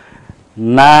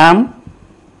नाम,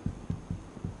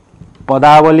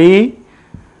 पदावली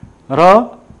र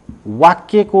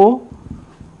वाक्यको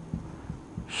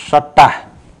सट्टा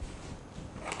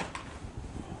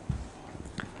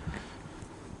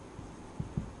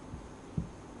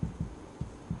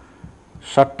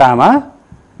सट्टामा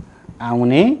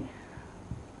आउने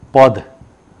पद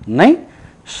नै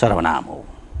सर्वनाम हो।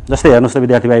 जस्तै हेर्नुहोस् त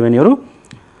विद्यार्थी भाइ बहिनीहरू,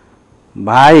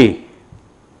 भाइ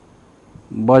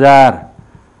बजार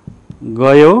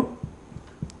गयो,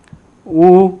 ऊ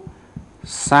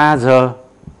साँझ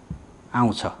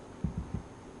आउँछ।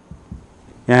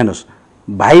 यहाँ हेर्नुहोस्,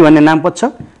 भाइ भन्ने नाम पद छ,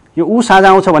 यो ऊ साँझ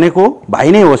आउँछ भनेको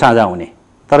भाइ नै हो साँझ आउने,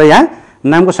 तर यहाँ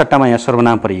नामको सट्टामा यहाँ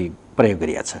सर्वनाम प्रयोग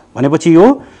गरिएको छ भनेपछि यो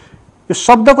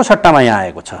शब्दको सट्टामा यहाँ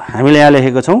आएको छ। हामीले यहाँ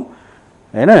लेखेको छौँ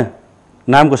हैन,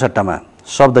 नामको सट्टामा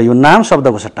शब्द, यो नाम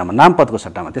शब्दको सट्टामा, नाम पदको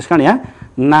सट्टामा, त्यसकारण यहाँ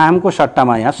नामको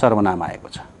सट्टामा यहाँ सर्वनाम आएको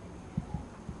छ।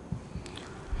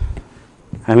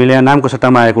 हामीले यहाँ नामको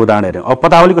सट्टामा आएको उदाहरण हेऱ्यौँ। अब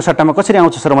पदावलीको सट्टामा कसरी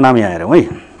आउँछ सर्वनाम यहाँ हेरौँ है।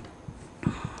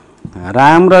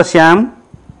 राम र श्याम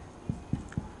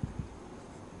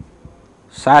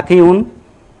साथी हुन्,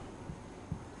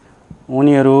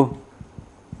 उनीहरू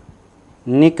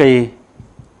निकै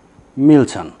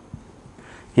मिल्छन्।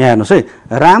 यहाँ हेर्नुहोस् है,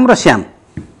 राम र श्याम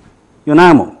यो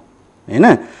नाम हो हैन।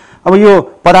 अब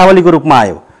यो पदावलीको रूपमा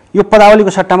आयो, यो पदावलीको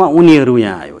सट्टामा उनीहरू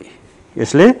यहाँ आयो।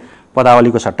 यसले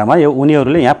पदावलीको सट्टामा यो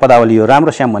उनीहरूले यहाँ पदावली, यो राम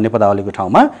र श्याम भन्ने पदावलीको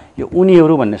ठाउँमा यो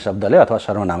उनीहरू भन्ने शब्दले अथवा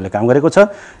सर्वनामले काम गरेको छ।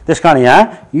 त्यसकारण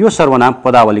यहाँ यो सर्वनाम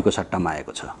पदावलीको सट्टामा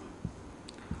आएको छ,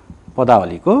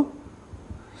 पदावलीको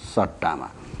सट्टामा।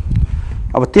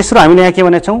 अब तेस्रो हामीले यहाँ के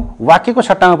भनेछौँ, वाक्यको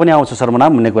सट्टामा पनि आउँछ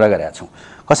सर्वनाम भन्ने कुरा गरेका छौँ।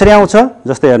 कसरी आउँछ?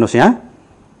 जस्तै हेर्नुहोस् यहाँ,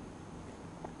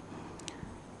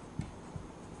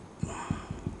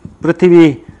 पृथ्वी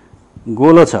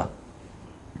गोलो छ,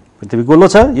 पृथ्वी गोलो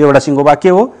छ, यो एउटा सिङ्गो वाक्य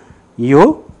हो, यो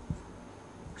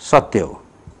सत्य हो।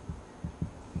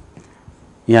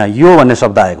 यहाँ यो भन्ने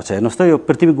शब्द आएको छ, हेर्नुहोस् त, यो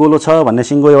पृथ्वी गोलो छ भन्ने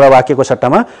सिङ्गो एउटा वाक्यको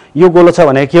सट्टामा यो गोलो छ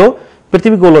भनेको के हो?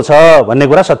 पृथ्वी गोलो छ भन्ने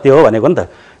कुरा सत्य हो भनेको नि त।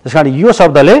 त्यसकारण यो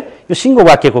शब्दले यो सिङ्गो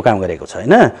वाक्यको काम गरेको छ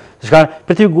होइन। त्यसकारण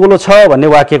पृथ्वी गोलो छ भन्ने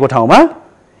वाक्यको ठाउँमा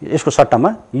यसको सट्टामा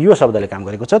यो शब्दले काम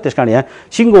गरेको छ। त्यसकारण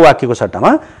यहाँ सिङ्गो वाक्यको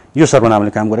सट्टामा यो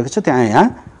सर्वनामले काम गरेको छ। त्यहाँ यहाँ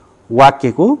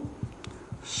वाक्यको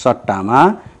सट्टामा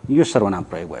यो सर्वनाम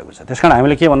प्रयोग भएको छ। त्यसकारण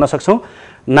हामीले के भन्न सक्छौँ?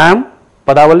 नाम,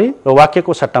 पदावली र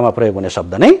वाक्यको सट्टामा प्रयोग हुने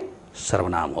शब्द नै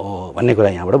सर्वनाम हो भन्ने कुरा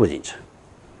यहाँबाट बुझिन्छ।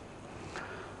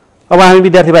 अब हामी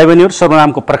विद्यार्थी भाइ बहिनीहरू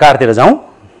सर्वनामको प्रकारतिर जाउँ।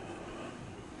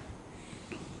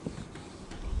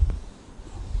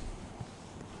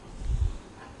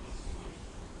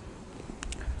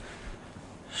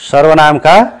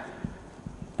 सर्वनामका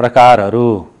प्रकारहरू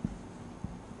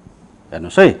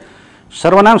हेर्नुहोस् है।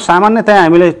 सर्वनाम सामान्यतया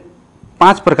हामीले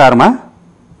 5 प्रकारमा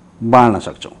बाँड्न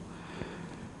सक्छौँ।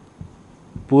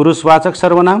 पुरुषवाचक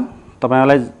सर्वनाम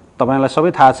तपाईलाई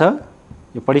सबै थाहा छ,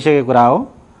 यो पढिसकेको कुरा हो।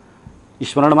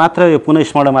 स्मरण मात्र, यो पुनः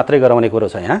स्मरण मात्रै गराउने कुरो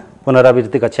छ यहाँ,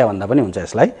 पुनरावृत्ति कक्षा भन्दा पनि हुन्छ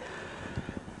यसलाई।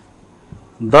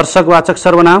 दर्शकवाचक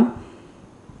सर्वनाम,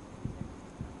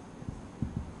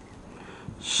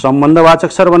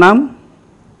 सम्बन्धवाचक सर्वनाम,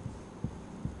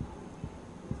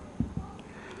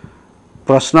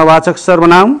 प्रश्नवाचक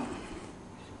सर्वनाम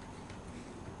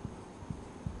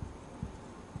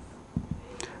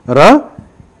र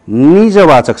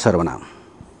निजवाचक सर्वनाम।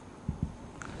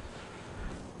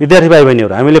 विद्यार्थी भाइ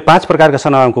बहिनीहरू, हामीले 5 प्रकारका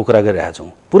सर्वनामको कुरा गरिरहेका छौँ।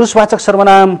 पुरुषवाचक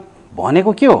सर्वनाम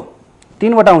भनेको के हो?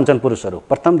 3 वटा हुन्छन् पुरुषहरू,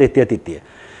 प्रथम, द्वितीय, तृतीय।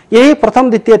 यही प्रथम,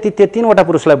 द्वितीय, तृतीय 3 वटा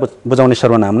पुरुषलाई बुझाउने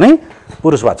सर्वनाम नै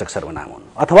पुरुषवाचक सर्वनाम हुन्।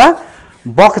 अथवा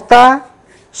वक्ता,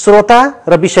 श्रोता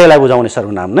र विषयलाई बुझाउने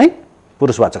सर्वनाम नै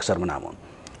पुरुषवाचक सर्वनाम हुन्।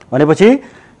 भनेपछि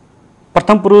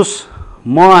प्रथम पुरुष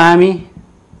म, हामी,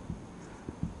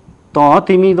 त,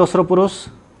 तिमी, दोस्रो पुरुष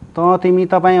त, तिमी,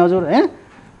 तपाईँ, हजुर,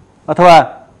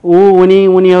 अथवा ऊ, उनी,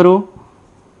 उनीहरू,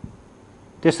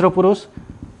 तेस्रो पुरुष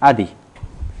आदि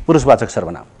पुरुषवाचक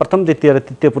सर्वनाम। प्रथम, द्वितीय र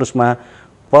तृतीय पुरुषमा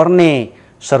पर्ने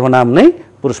सर्वनाम नै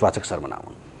पुरुषवाचक सर्वनाम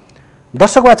हुन्।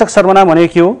 दर्शकवाचक सर्वनाम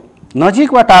भनेको के हो?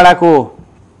 नजिक वा टाढाको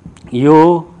यो,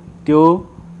 त्यो,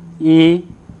 यी,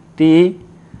 ती,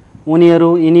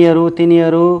 उनीहरू, यिनीहरू,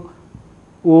 तिनीहरू,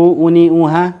 ऊ, उनी,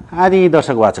 उहाँ आदि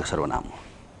दर्शकवाचक सर्वनाम हो।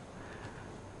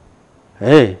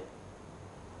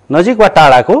 नजिक वा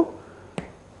टाढाको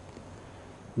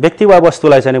व्यक्ति वा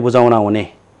वस्तुलाई चाहिँ बुझाउन हुने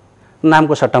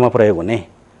नामको सट्टामा प्रयोग हुने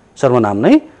सर्वनाम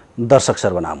नै दर्शक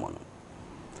सर्वनाम हुन्।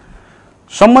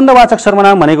 सम्बन्धवाचक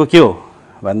सर्वनाम भनेको के हो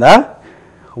भन्दा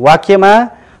वाक्यमा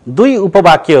 2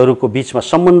 उपवाक्यहरूको बीचमा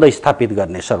सम्बन्ध स्थापित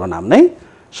गर्ने सर्वनाम नै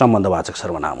सम्बन्धवाचक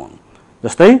सर्वनाम हुन्।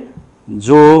 जस्तै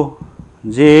जो,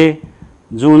 जे,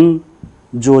 जुन,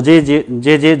 जो, जे,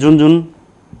 जुन, जुन,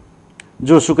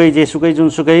 जोसुकै, जेसुकै,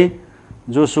 जुनसुकै,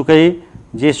 जोसुकै,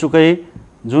 जेसुकै,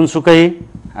 जुनसुकै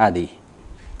आदि।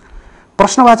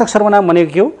 प्रश्नवाचक सर्वनाम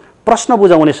भनेको के हो? प्रश्न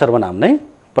बुझाउने सर्वनाम नै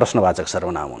प्रश्नवाचक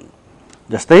सर्वनाम हुन्।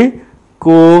 जस्तै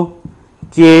को,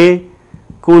 के,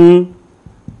 कुन,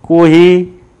 कोही,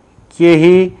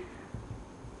 केही,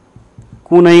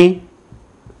 कुनै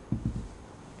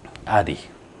आदि।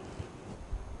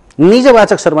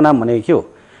 निजवाचक सर्वनाम भनेको के हो?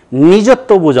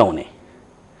 निजत्व बुझाउने,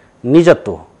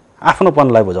 निजत्व,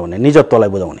 आफ्नोपनलाई बुझाउने, निजत्वलाई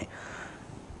बुझाउने।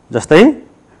 जस्तै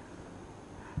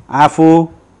आफू,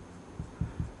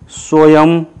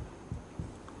 स्वयं,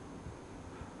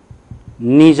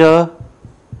 निज,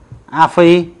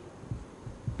 आफै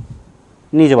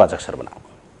निजवाचक सर्वनाम।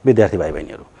 विद्यार्थी भाइ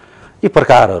बहिनीहरू, यी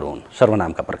प्रकारहरू हुन्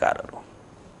सर्वनामका प्रकारहरू।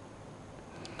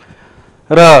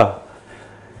 र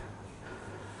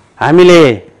हामीले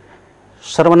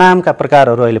सर्वनामका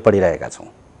प्रकारहरू अहिले पढिरहेका छौँ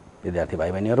विद्यार्थी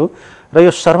भाइ बहिनीहरू। र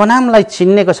यो सर्वनामलाई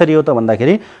चिन्ने कसरी हो त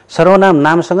भन्दाखेरि सर्वनाम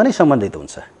नामसँग नै सम्बन्धित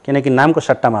हुन्छ, किनकि नामको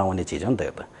सट्टामा आउने चिज हो नि त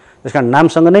यो त। त्यसकारण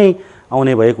नामसँग नै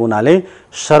आउने भएको हुनाले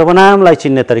सर्वनामलाई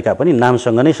चिन्ने तरिका पनि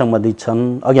नामसँग नै सम्बन्धित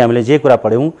छन्। अघि हामीले जे कुरा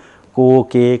पढ्यौँ, को,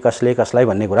 के, कसले, कसलाई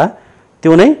भन्ने कुरा,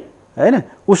 त्यो नै हैन,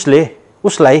 उसले,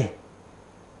 उसलाई,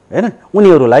 हैन,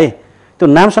 उनीहरूलाई, त्यो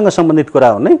नामसँग सम्बन्धित कुरा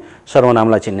हो नै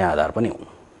सर्वनामलाई चिन्ने आधार पनि हुन्।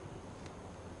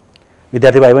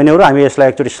 विद्यार्थी भाइ बहिनीहरू, हामी यसलाई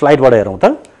एकचोटि स्लाइडबाट हेरौँ त।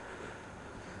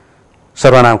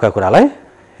 सर्वनामका कुरालाई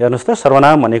हेर्नुहोस् त।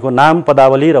 सर्वनाम भनेको नाम,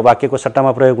 पदावली र वाक्यको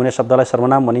सट्टामा प्रयोग हुने शब्दलाई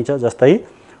सर्वनाम भनिन्छ। जस्तै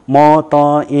म,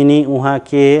 त, यिनी, उहाँ,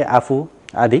 के, आफू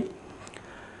आदि।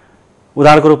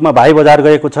 उदाहरणको रूपमा भाइ बजार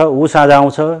गएको छ, ऊ साँझ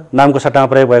आउँछ, नामको सट्टामा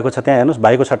प्रयोग भएको छ। त्यहाँ हेर्नुहोस्,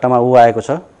 भाइको सट्टामा ऊ आएको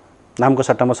छ, नामको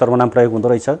सट्टामा सर्वनाम प्रयोग हुँदो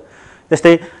रहेछ।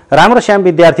 त्यस्तै राम र श्याम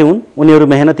विद्यार्थी हुन्, उनीहरू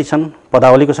मेहनती छन्,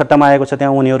 पदावलीको सट्टामा आएको छ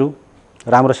त्यहाँ उनीहरू।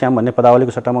 राम र श्याम भन्ने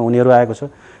पदावलीको सट्टामा उनीहरू आएको छ।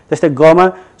 त्यस्तै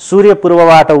गमा सूर्य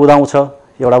पूर्वबाट उदाउँछ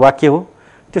एउटा वाक्य हो,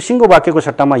 त्यो सिङ्गो वाक्यको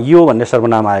सट्टामा यो भन्ने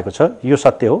सर्वनाम आएको छ, यो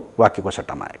सत्य हो वाक्यको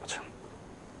सट्टामा आएको छ।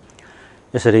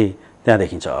 यसरी त्यहाँ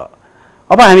देखिन्छ।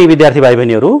 अब हामी विद्यार्थी भाइ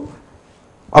बहिनीहरू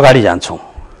अगाडि जान्छौँ।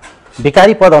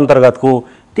 विकारी पद अन्तर्गतको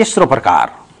तेस्रो प्रकार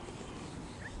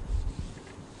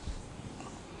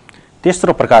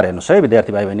हेर्नुहोस् है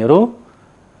विद्यार्थी भाइ बहिनीहरू।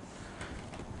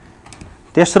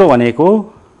 तेस्रो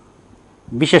भनेको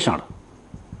विशेषण।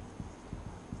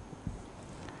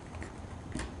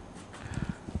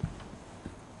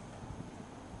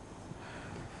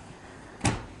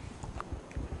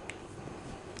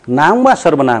 नाम वा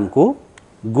सर्वनामको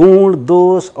गुण,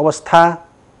 दोष, अवस्था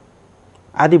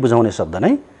आदि बुझाउने शब्द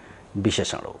नै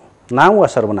विशेषण हो। नाम वा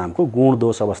सर्वनामको गुण,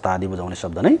 दोष, अवस्था आदि बुझाउने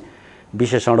शब्द नै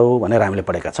विशेषण हो भनेर हामीले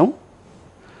पढेका छौँ।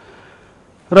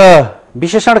 र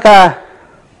विशेषणका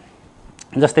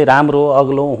जस्तै राम्रो,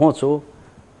 अग्लो, होचो,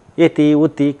 यति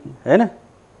उति हैन,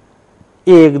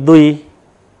 एक दुई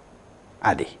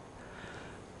आदि,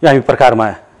 यो हामी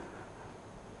प्रकारमा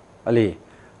अलि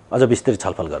अझ विस्तृत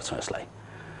छलफल गर्छौँ यसलाई।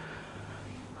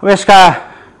 अब यसका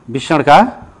विशेषणका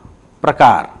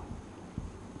प्रकार,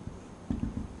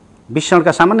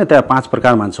 विशेषणका सामान्यतया 5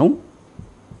 प्रकार मान्छौँ।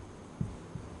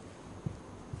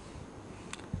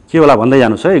 के होला भन्दै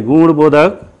जानुस् है।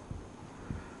 गुणबोधक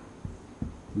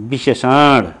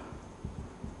विशेषण,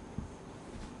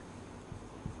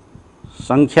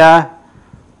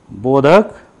 संख्याबोधक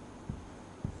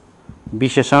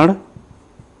विशेषण,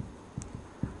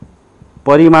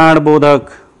 परिमाणबोधक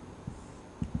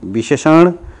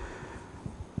विशेषण,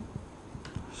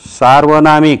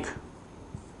 सार्वनामिक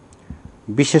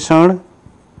विशेषण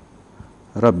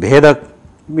र भेदक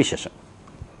विशेषण।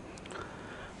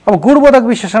 अब गुणबोधक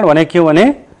विशेषण भने के हो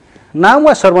भने नाम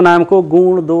वा सर्वनामको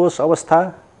गुण, दोष,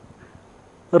 अवस्था,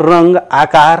 रंग,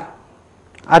 आकार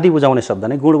आदि बुझाउने शब्द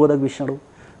नै गुणबोधक विशेषण हो।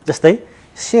 जस्तै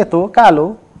सेतो,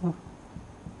 कालो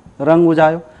रंग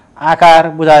बुझायो, आकार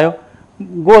बुझायो,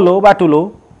 गोलो,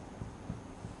 बाटुलो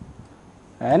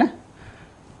हैन,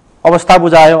 अवस्था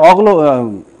बुझायो,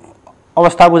 अग्लो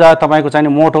अवस्था बुझायो तपाईको चाहिँ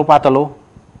मोटो, पातलो,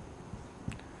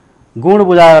 गुण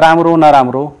बुझायो राम्रो,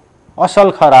 नराम्रो,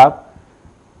 असल, खराब,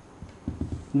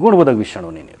 गुणबोधक विशेषण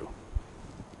हुने यिनीहरू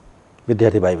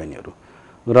विद्यार्थी भाइ बहिनीहरू।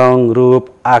 रंग, रूप,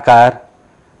 आकार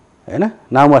हैन,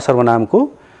 नाम वा सर्वनामको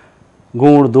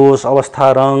गुण, दोष,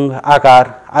 अवस्था, रंग,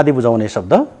 आकार आदि बुझाउने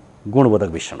शब्द गुणबोधक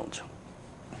विशेषण हुन्छ।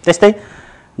 त्यस्तै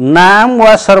नाम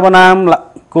वा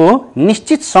सर्वनामको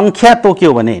निश्चित संख्या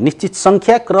तोक्यो भने निश्चित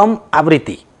संख्या, क्रम,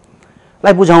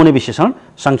 आवृत्तिलाई बुझाउने विशेषण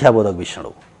संख्याबोधक विशेषण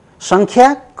हो।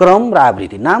 संख्या, क्रम र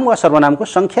आवृत्ति, नाम वा सर्वनामको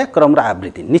संख्या, क्रम र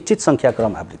आवृत्ति, निश्चित संख्या,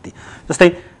 क्रम, आवृत्ति।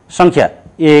 जस्तै संख्या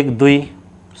 1 2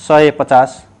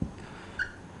 150,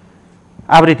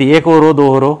 आवृत्ति एकहोरो,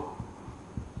 दोहोरो,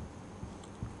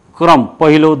 क्रम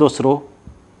पहिलो, दोस्रो,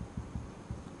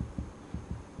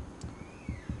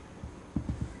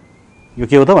 यो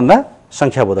के हो त भन्दा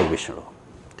संख्याबोधक विशेषण हो।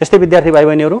 त्यस्तै विद्यार्थी भाइ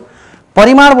बहिनीहरू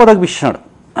परिमाणबोधक विशेषण,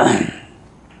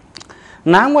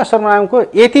 नाम वा सर्वनामको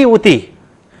यति उति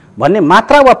भन्ने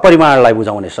मात्रा वा परिमाणलाई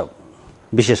बुझाउने शब्द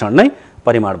विशेषण नै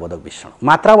परिमाणबोधक विशेषण,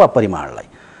 मात्रा वा परिमाणलाई।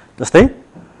 जस्तै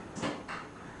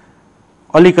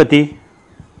अलिकति,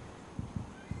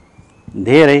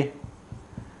 धेरै,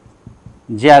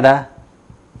 ज्यादा,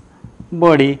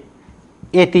 बढी,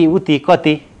 यति उति,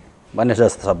 कति भन्ने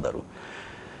जस्ता शब्दहरू।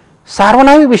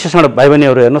 सार्वनामिक विशेषण भाइ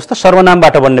बहिनीहरू हेर्नुहोस् त,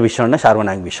 सर्वनामबाट बन्ने विशेषण नै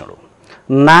सार्वनामिक विशेषण हो।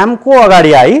 नामको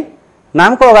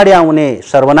अगाडि आउने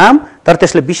सर्वनाम तर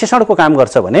त्यसले विशेषणको काम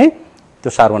गर्छ भने त्यो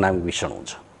सार्वनामिक विशेषण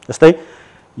हुन्छ। जस्तै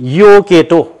यो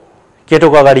केटो,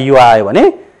 केटोको अगाडि यो आयो भने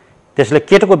त्यसले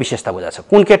केटोको विशेषता बुझाउँछ।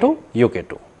 कुन केटो? यो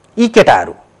केटो। यी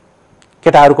केटाहरू,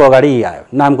 केटाहरूको अगाडि यी आयो,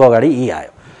 नामको अगाडि यी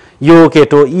आयो। यो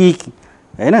केटो, यी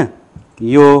हैन,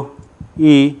 यो,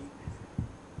 यी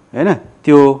हैन,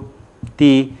 त्यो,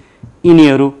 ती,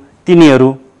 यिनीहरू,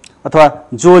 तिनीहरू, अथवा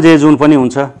जो जे जुन पनि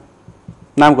हुन्छ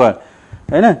नामको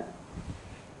हैन।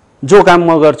 जो काम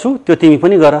म गर्छु त्यो तिमी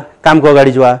पनि गर, कामको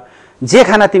अगाडि जो आयो। जे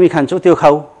खाना तिमी खान्छौ त्यो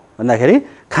खाऊ भन्दाखेरि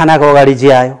खानाको अगाडि जे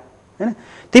आयो हैन।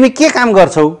 तिमी के काम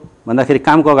गर्छौ भन्दाखेरि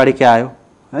कामको अगाडि के आयो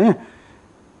हैन।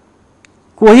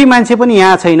 कोही मान्छे पनि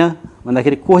यहाँ छैन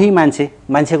भन्दाखेरि कोही मान्छे,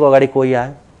 मान्छेको अगाडि कोही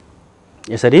आयो।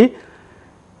 यसरी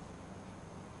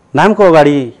नामको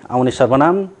अगाडि आउने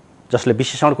सर्वनाम जसले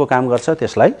विशेषणको काम गर्छ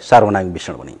त्यसलाई सार्वनामिक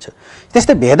विशेषण भनिन्छ।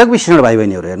 त्यस्तै भेदक विशेषण भाइ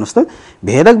बहिनीहरू हेर्नुहोस् त,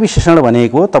 भेदक विशेषण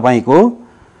भनेको तपाईको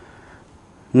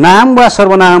नाम वा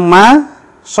सर्वनाममा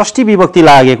षष्ठी विभक्ति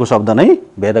लागेको शब्द नै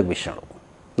भेदक विशेषण हो।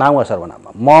 नाम वा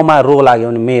सर्वनाममा ममा रो लाग्यो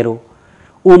भने मेरो,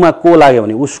 उमा को लाग्यो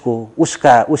भने उसको,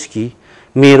 उसका, उसकी,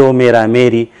 मेरो, मेरा,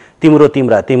 मेरी, तिम्रो,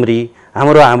 तिम्रा, तिम्री,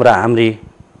 हाम्रो हाम्रा हाम्री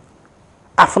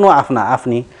आफ्नो आफ्ना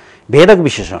आफ्नी भेदक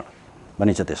विशेषण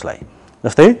भनिन्छ त्यसलाई।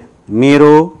 जस्तै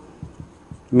मेरो,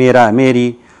 मेरा, मेरी,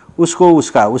 उसको,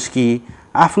 उसका, उसकी,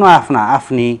 आफ्नो आफ्ना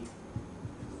आफ्नी,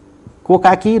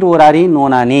 कोकाकी, रोरारी,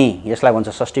 नोनानी, यसलाई भन्छ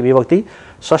षष्ठी विभक्ति।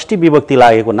 षष्ठी विभक्ति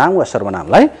लागेको नाम वा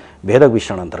सर्वनामलाई भेदक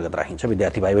विशेषण अन्तर्गत राखिन्छ।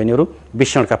 विद्यार्थी भाइ बहिनीहरू,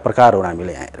 विशेषणका प्रकारहरू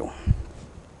हामीले यहाँ हेरौँ।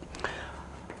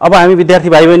 अब हामी विद्यार्थी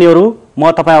भाइ बहिनीहरू,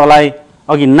 म तपाईँहरूलाई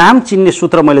अघि नाम चिन्ने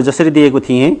सूत्र मैले जसरी दिएको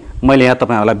थिएँ, मैले यहाँ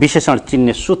तपाईँहरूलाई विशेषण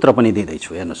चिन्ने सूत्र पनि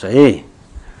दिँदैछु। हेर्नुहोस् है,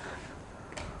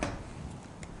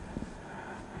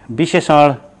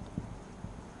 विशेषण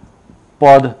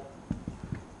पद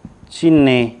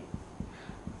चिन्ने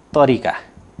तरिका।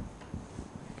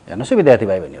 हेर्नुहोस् है विद्यार्थी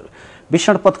भाइ बहिनीहरू,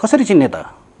 विशेषण पद कसरी चिन्ने त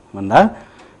भन्दा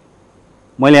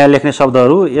मैले यहाँ लेख्ने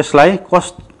शब्दहरू, यसलाई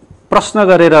प्रश्न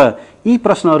गरेर यी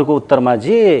प्रश्नहरूको उत्तरमा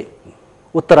जे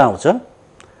उत्तर आउँछ,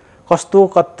 कस्तो,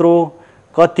 कत्रो,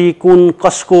 कति, कुन,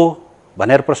 कसको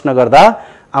भनेर प्रश्न गर्दा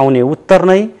आउने उत्तर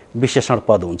नै विशेषण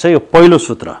पद हुन्छ। यो पहिलो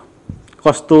सूत्र,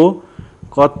 कस्तो,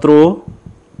 कत्रो,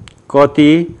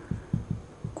 कति,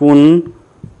 कुन,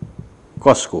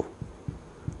 कसको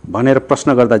भनेर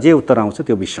प्रश्न गर्दा जे उत्तर आउँछ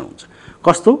त्यो विशेषण हुन्छ।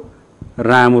 कस्तो,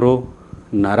 राम्रो,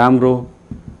 नराम्रो,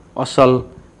 असल,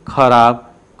 खराब,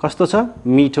 कस्तो छ,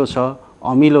 मिठो छ,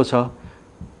 अमिलो छ,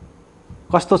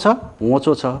 कस्तो छ,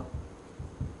 होचो छ,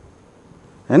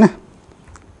 हैन।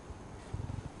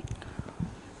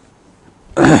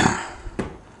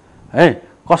 है,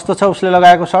 कस्तो छ उसले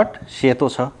लगाएको सर्ट, सेतो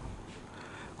छ।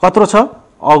 कत्रो छ,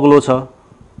 अग्लो छ,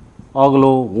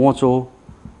 अग्लो, होचो,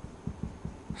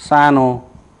 सानो,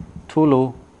 ठुलो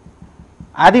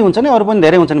आदि हुन्छ नि, अरू पनि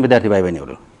धेरै हुन्छन् विद्यार्थी भाइ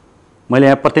बहिनीहरू। मैले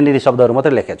यहाँ प्रतिनिधि शब्दहरू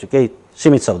मात्रै लेखेको छु, केही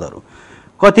सीमित शब्दहरू।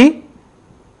 कति,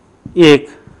 एक,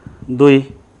 दुई,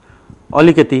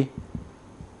 अलिकति,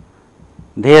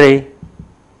 धेरै।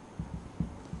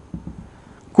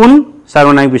 कुन,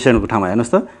 सार्वनामिक विशेषणको ठाउँमा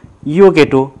हेर्नुहोस् त, यो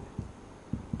केटो,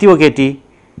 त्यो केटी,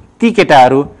 ती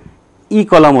केटाहरू, यी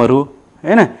कलमहरू,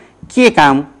 हैन, के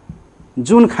काम,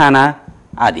 जुन खाना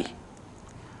आदि।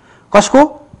 कसको,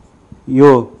 यो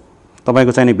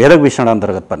तपाईको चाहिँ भेदक विशेषण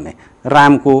अन्तर्गत पर्ने।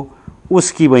 रामको,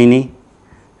 उसकी बहिनी,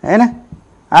 हैन,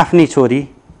 आफ्नी छोरी,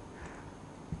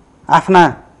 आफ्ना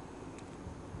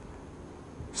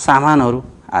सामानहरू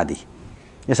आदि।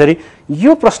 यसरी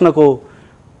यो प्रश्नको,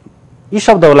 यी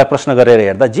शब्दहरूलाई प्रश्न गरेर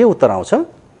हेर्दा जे उत्तर आउँछ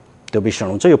त्यो विशेषण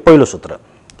हुन्छ। यो पहिलो सूत्र।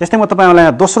 त्यस्तै म तपाईहरूलाई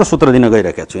यहाँ दोस्रो सूत्र दिन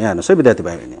गइरहेको छु। यहाँ हेर्नुहोस् है विद्यार्थी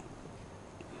भाइ बहिनी,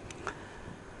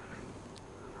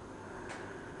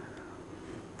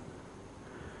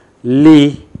 ली,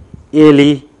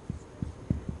 एली,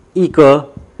 इक,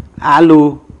 आलु,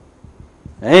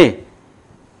 है,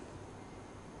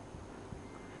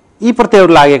 यी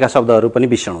प्रत्ययहरू लागेका शब्दहरू पनि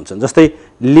विशेषण हुन्छन्। जस्तै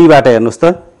लीबाट हेर्नुहोस् त,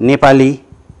 नेपाली,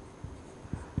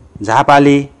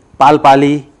 झापाली,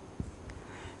 पालपाली।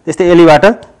 त्यस्तै एलीबाट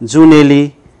जुनेली,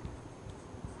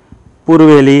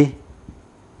 पूर्वेली।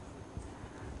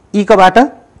 इकबाट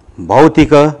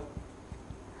भौतिक,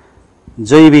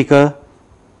 जैविक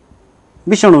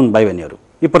विशेषण हुन् भाइ बहिनीहरू।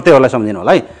 यी प्रत्ययहरूलाई सम्झिनु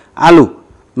होला है। आलु,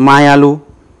 मायालु,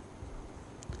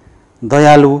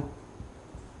 दयालु,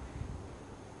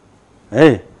 है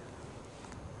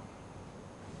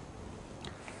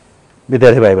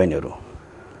विद्यार्थी भाइ बहिनीहरू।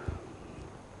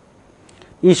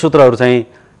 यी सूत्रहरू चाहिँ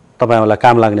तपाईहरूलाई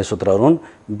काम लाग्ने सूत्रहरू हुन्,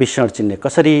 विशेषण चिन्ने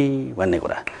कसरी भन्ने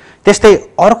कुरा। त्यस्तै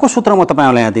अर्को सूत्र म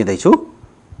तपाईहरूलाई यहाँ दिँदैछु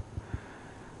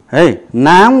है।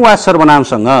 नाम वा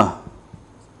सर्वनामसँग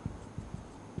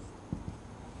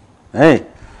है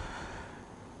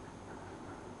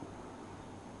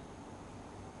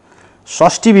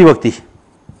षष्ठी विभक्ति,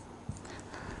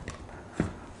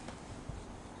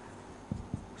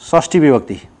 षष्ठी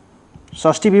विभक्ति,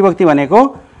 षष्ठी विभक्ति भनेको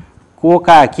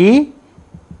कोकाकी,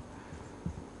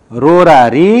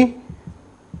 रोरारी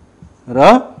र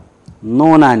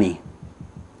नोनानी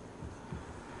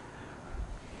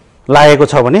लागेको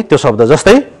छ भने त्यो शब्द।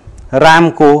 जस्तै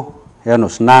रामको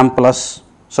हेर्नुहोस्, नाम प्लस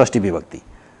षष्ठी विभक्ति।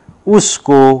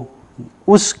 उसको,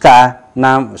 उसका,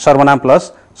 नाम सर्वनाम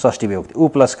प्लस षष्ठी विभक्ति। उ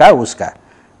प्लस का, उसका,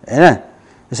 हैन।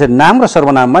 यसरी नाम र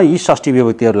सर्वनाममा यी षष्ठी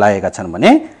विभक्तिहरू लागेका छन् भने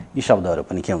यी शब्दहरू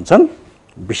पनि के हुन्छन्,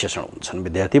 विशेषण हुन्छन्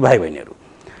विद्यार्थी भाइ बहिनीहरू।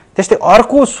 त्यस्तै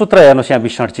अर्को सूत्र हेर्नुहोस् यहाँ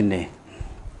विशेषण चिन्ने।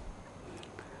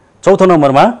 चौथो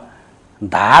नम्बरमा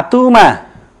धातुमा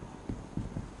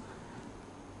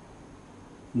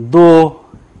दो,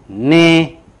 ने,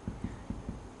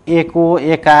 एको,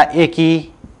 एका, एकी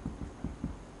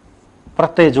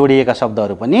प्रत्यय जोडिएका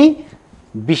शब्दहरू पनि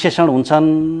विशेषण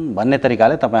हुन्छन् भन्ने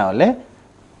तरिकाले तपाईहरूले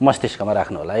मस्तिष्कमा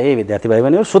राख्नु होला है विद्यार्थी भाइ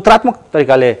बहिनीहरू। सूत्रात्मक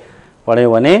तरिकाले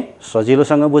पढ्यो भने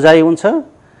सजिलोसँग बुझाइ हुन्छ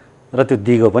र त्यो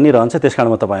दिगो पनि रहन्छ।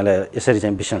 त्यसकारण म तपाईँलाई यसरी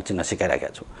चाहिँ विशेषण चिन्ह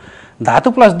सिकाइराखेको छु।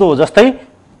 धातु प्लस दो जस्तै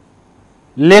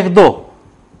लेख दो,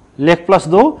 लेख प्लस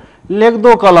दो, लेख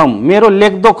दो कलम, मेरो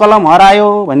लेख दो कलम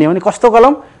हरायो भन्ने हो भने कस्तो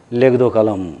कलम? लेख दो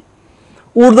कलम।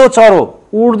 उड्दो चरो,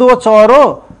 उड्दो चरो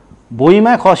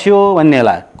भुइँमा खस्यो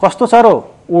भन्नेलाई कस्तो चरो?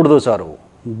 उड्दो चरो।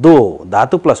 दो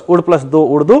धातु प्लस उड प्लस दो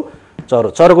उड्दो चरो,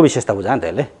 चरोको विशेषता बुझा नि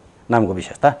त्यसले, नामको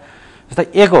विशेषता। जस्तै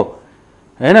एक हो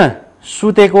हैन,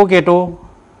 सुतेको केटो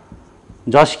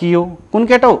झस्कियो, कुन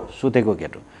केटो? सुतेको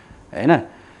केटो हैन।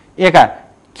 एका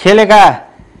खेलेका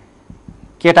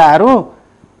केटाहरू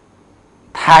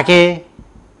थाके,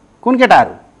 कुन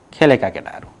केटाहरू? खेलेका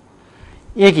केटाहरू।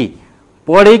 एकी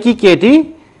पढेकी केटी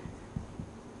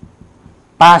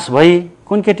पास भई,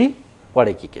 कुन केटी?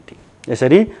 पढेकी केटी।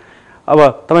 यसरी अब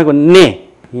तपाईको ने,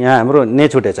 यहाँ हाम्रो ने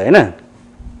छुटेछ हैन,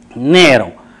 ने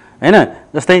हेरौँ हैन।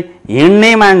 जस्तै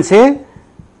हिँड्ने मान्छे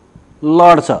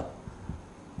लड्छ,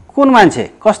 कुन मान्छे?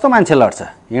 कस्तो मान्छे लड्छ?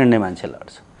 हिँड्ने मान्छे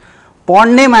लड्छ।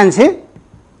 पढ्ने मान्छे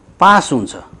पास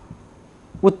हुन्छ,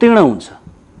 उत्तीर्ण हुन्छ,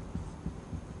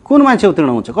 कुन मान्छे उत्तीर्ण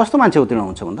हुन्छ? कस्तो मान्छे उत्तीर्ण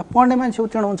हुन्छ भन्दा पढ्ने मान्छे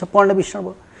उत्तीर्ण हुन्छ। पढ्ने विषय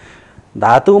भयो।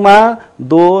 धातुमा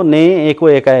दो ने एको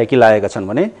एकाएकी लागेका छन्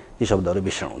भने यी शब्दहरू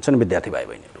विषण हुन्छन् विद्यार्थी भाइ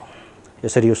बहिनीहरू।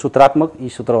 यसरी यो सूत्रात्मक यी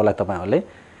सूत्रहरूलाई तपाईँहरूले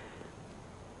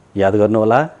याद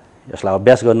गर्नुहोला, यसलाई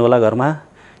अभ्यास गर्नुहोला घरमा।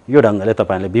 यो ढङ्गले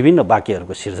तपाईँहरूले विभिन्न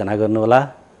वाक्यहरूको सिर्जना गर्नुहोला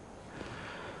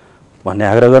भन्ने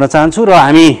आग्रह गर्न चाहन्छु। र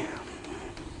हामी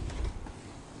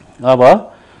अब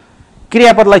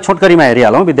क्रियापदलाई छोटकरीमा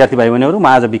हेरिहालौँ विद्यार्थी भाइ बहिनीहरू। म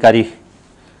आज विकारी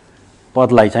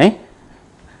पदलाई चाहिँ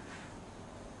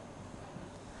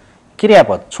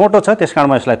क्रियापद छोटो छ, त्यसकारण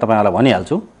म यसलाई तपाईँहरूलाई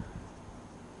भनिहाल्छु।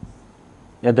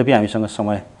 यद्यपि हामीसँग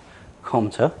समय कम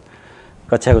छ,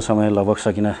 कक्षाको समय लगभग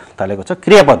सकिन थालेको छ।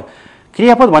 क्रियापद,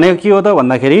 क्रियापद भनेको के हो त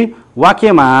भन्दाखेरि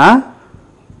वाक्यमा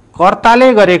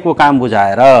कर्ताले गरेको काम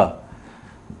बुझाएर,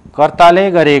 कर्ताले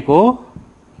गरेको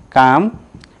काम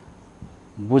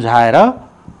बुझाएर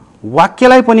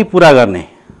वाक्यलाई पनि पुरा गर्ने,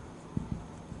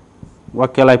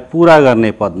 वाक्यलाई पुरा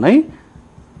गर्ने पद नै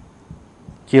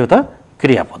के हो त?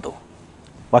 क्रियापद हो।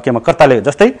 वाक्यमा कर्ताले,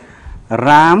 जस्तै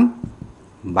राम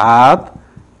भात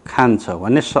खान्छ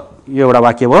भन्ने यो एउटा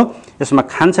वाक्य भयो। यसमा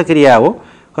खान्छ क्रिया हो।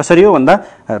 कसरी हो भन्दा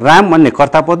राम भन्ने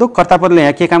कर्तापद हो, कर्तापदले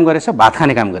यहाँ के काम गरेछ? भात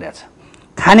खाने काम गरेछ।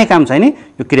 खाने काम चाहिँ नि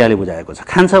यो क्रियाले बुझाएको छ।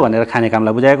 खान्छ भनेर खाने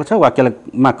कामलाई बुझाएको छ।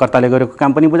 वाक्यमा कर्ताले गरेको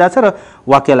काम पनि बुझाएको छ र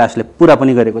वाक्यलाई यसले पुरा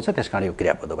पनि गरेको छ। त्यसकारण यो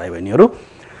क्रियापद हो भाइ बहिनीहरू।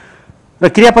 र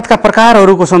क्रियापदका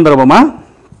प्रकारहरूको सन्दर्भमा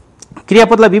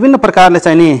क्रियापदलाई विभिन्न प्रकारले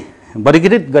चाहिँ नि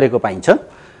वर्गीकृत गरेको पाइन्छ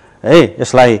है।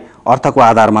 यसलाई अर्थको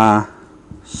आधारमा,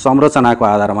 संरचनाको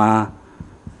आधारमा,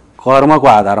 कर्मको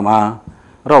आधारमा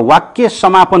र वाक्य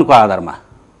समापनको आधारमा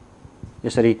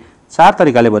यसरी चार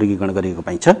तरिकाले वर्गीकरण गरिएको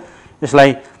पाइन्छ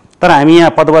यसलाई। तर हामी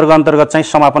यहाँ पदवर्ग अन्तर्गत चाहिँ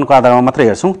समापनको आधारमा मात्रै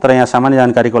हेर्छौँ। तर यहाँ सामान्य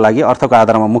जानकारीको लागि अर्थको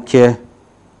आधारमा मुख्य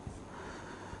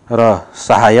र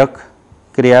सहायक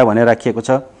क्रिया भनेर राखिएको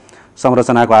छ।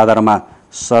 संरचनाको आधारमा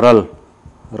सरल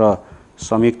र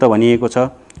संयुक्त भनिएको छ।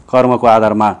 कर्मको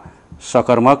आधारमा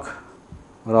सकर्मक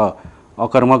र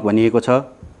अकर्मक भनिएको छ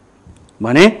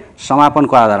भने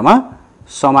समापनको आधारमा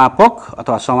समापक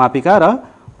अथवा समापिका र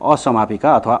असमापिका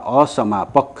अथवा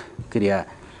असमापक क्रिया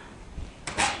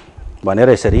भनेर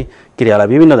यसरी क्रियालाई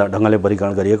विभिन्न ढङ्गले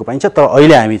वर्गीकरण गरिएको पाइन्छ। तर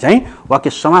अहिले हामी चाहिँ वाक्य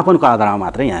समापनको आधारमा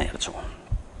मात्रै यहाँ हेर्छौँ।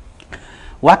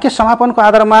 वाक्य समापनको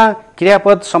आधारमा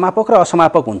क्रियापद समापक र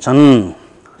असमापक हुन्छन्।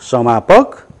 समापक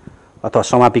अथवा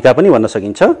समापिका पनि भन्न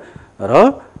सकिन्छ र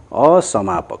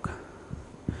असमापक।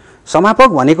 समापक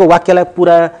भनेको वाक्यलाई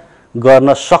पुरा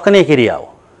गर्न सक्ने क्रिया हो,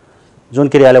 जुन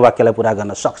क्रियाले वाक्यलाई पुरा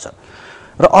गर्न सक्छ।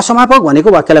 र असमापक भनेको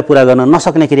वाक्यलाई पुरा गर्न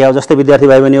नसक्ने क्रिया हो। जस्तै विद्यार्थी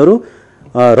भाइ बहिनीहरू,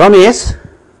 रमेश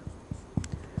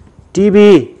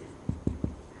टिभी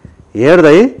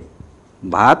हेर्दै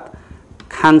भात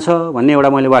खान्छ भन्ने एउटा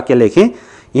मैले वाक्य लेखेँ।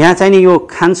 यहाँ चाहिँ नि यो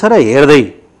खान्छ र हेर्दै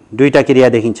दुईटा क्रिया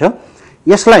देखिन्छ।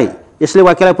 यसले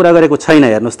वाक्यलाई पुरा गरेको छैन।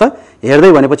 हेर्नुहोस् त,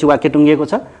 हेर्दै भनेपछि वाक्य टुङ्गिएको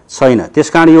छ छैन।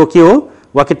 त्यसकारण यो के हो?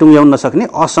 वाक्य टुङ्ग्याउन नसक्ने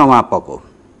असमापक हो।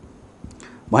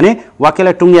 भने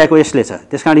वाक्यलाई टुङ्ग्याएको यसले छ,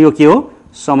 त्यसकारण यो के हो?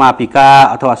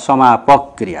 समापिका अथवा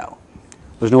समापक क्रिया हो।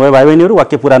 बुझ्नुभयो भाइ बहिनीहरू?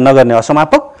 वाक्य पुरा नगर्ने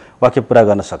असमापक, वाक्य पुरा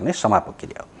गर्न सक्ने समापक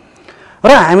क्रिया हो।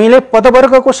 र हामीले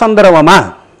पदवर्गको सन्दर्भमा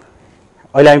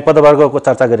अहिले हामी पदवर्गको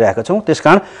चर्चा गरिरहेका छौँ।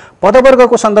 त्यसकारण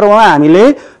पदवर्गको सन्दर्भमा हामीले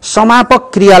समापक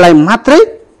क्रियालाई मात्रै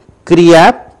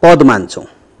क्रियापद मान्छौँ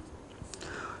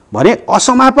भने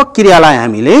असमापक क्रियालाई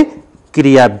हामीले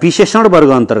क्रिया विशेषण वर्ग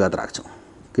अन्तर्गत राख्छौँ।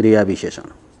 क्रिया विशेषण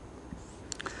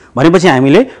भनेपछि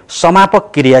हामीले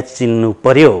समापक क्रिया चिन्नु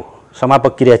पर्यो।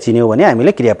 समापक क्रिया चिन्यौँ भने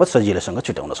हामीले क्रियापद सजिलैसँग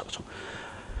छुट्याउन सक्छौँ।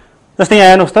 जस्तै यहाँ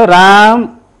हेर्नुहोस् त, राम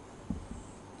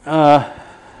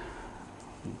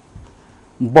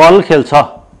बल खेल्छ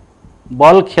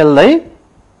बल खेल्दै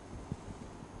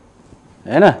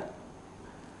हैन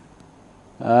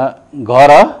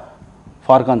घर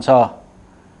फर्कन्छ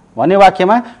भन्ने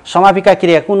वाक्यमा समापिका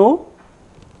क्रिया कुन हो?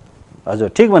 हजुर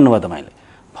ठिक भन्नुभयो तपाईले,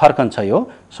 फर्कन्छ यो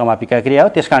समापिका क्रिया हो।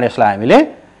 त्यसकारण यसलाई हामीले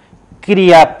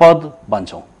क्रियापद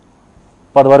भन्छौँ।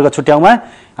 पदवर्ग छुट्याउमा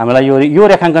हामीलाई यो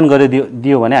रेखाङ्कन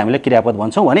गरिदियो भने हामीले क्रियापद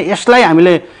भन्छौँ भने यसलाई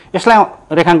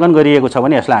रेखाङ्कन गरिएको छ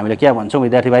भने यसलाई हामीले के भन्छौँ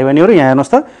विद्यार्थी भाइ बहिनीहरू? यहाँ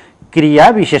हेर्नुहोस् त, क्रिया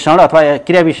विशेषण अथवा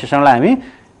क्रिया विशेषणलाई हामी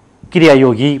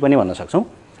क्रियायोगी पनि भन्न सक्छौँ।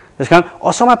 त्यसकारण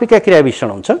असमापिका क्रिया विशेषण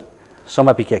हुन्छ,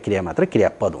 समापिका क्रिया मात्र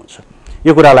क्रियापद हुन्छ।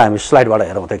 यो कुरालाई हामी स्लाइडबाट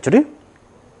हेरौँ त एकचोटि।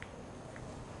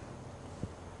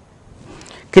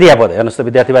 क्रियापद हेर्नुहोस् त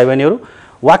विद्यार्थी भाइ बहिनीहरू,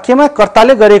 वाक्यमा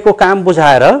कर्ताले गरेको काम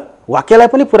बुझाएर वाक्यलाई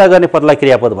पनि पुरा गर्ने पदलाई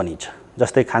क्रियापद भनिन्छ।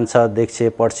 जस्तै खान्छ,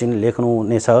 देख्छे, पढ्छिन्, लेख्नु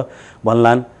हुनेछ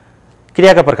भन्लान्।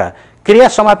 क्रियाका प्रकार, क्रिया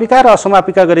समापिका र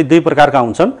असमापिका गरी दुई प्रकारका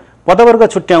हुन्छन्।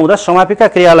 पदवर्ग छुट्याउँदा समापिका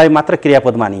क्रियालाई मात्र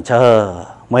क्रियापद मानिन्छ।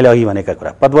 मैले अघि भनेका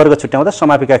कुरा, पदवर्ग छुट्याउँदा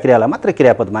समापिका क्रियालाई मात्र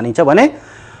क्रियापद मानिन्छ भने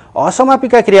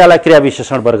असमापिका क्रियालाई क्रिया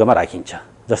विशेषण वर्गमा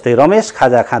राखिन्छ। जस्तै रमेश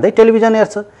खाजा खाँदै टेलिभिजन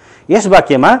हेर्छ। यस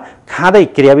वाक्यमा खाँदै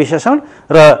क्रिया विशेषण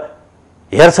र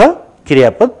हेर्छ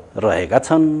क्रियापद रहेका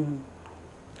छन्।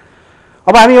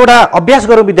 अब हामी एउटा अभ्यास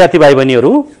गरौँ विद्यार्थी भाइ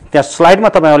बहिनीहरू। त्यहाँ स्लाइडमा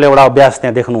तपाईँहरूले एउटा अभ्यास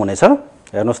त्यहाँ देख्नुहुनेछ।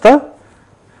 हेर्नुहोस् त,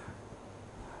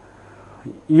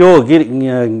 यो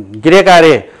गृह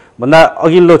कार्यभन्दा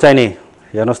अघिल्लो चाहिने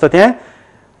हेर्नुहोस् त,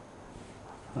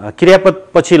 त्यहाँ क्रियापद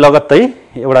पछि लगत्तै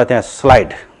एउटा त्यहाँ स्लाइड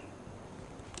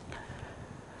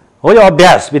हो। यो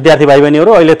अभ्यास विद्यार्थी भाइ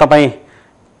बहिनीहरू, अहिले तपाईँ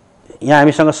यहाँ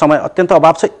हामीसँग समय अत्यन्त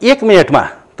अभाव छ, 1 मिनटमा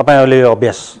तपाईँहरूले यो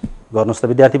अभ्यास गर्नुहोस् त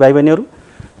विद्यार्थी भाइ बहिनीहरू।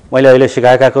 मैले अहिले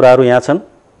सिकाएका कुराहरू यहाँ छन्।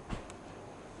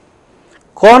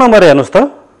 क नम्बर हेर्नुहोस् त,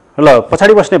 ल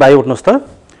पछाडि बस्ने भाइ उठ्नुहोस् त।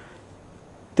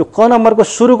 त्यो क नम्बरको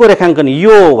सुरुको रेखाङ्कन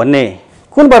यो भन्ने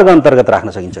कुन वर्ग अन्तर्गत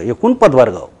राख्न सकिन्छ? यो कुन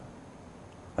पदवर्ग हो?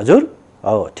 हजुर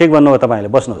हो, ठिक भन्नुभयो तपाईँले।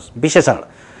 बस्नुहोस्, विशेषण।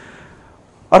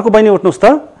 अर्को बहिनी उठ्नुहोस् त।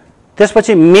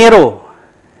 त्यसपछि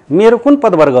मेरो कुन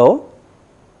पदवर्ग हो?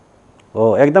 हो,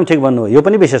 एकदम ठिक भन्नुभयो, यो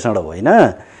पनि विशेषण हो होइन?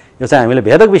 यो चाहिँ हामीले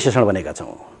भेदक विशेषण भनेका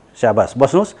छौँ। स्याबास,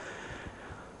 बस्नुहोस्।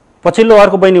 पछिल्लो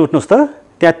अर्को बहिनी उठ्नुहोस् त।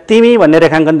 त्यहाँ तिमी भन्ने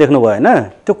रेखाङ्कन देख्नुभयो होइन?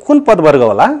 त्यो कुन पदवर्ग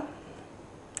होला?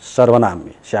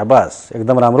 सर्वनाम। स्याबास,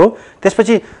 एकदम राम्रो।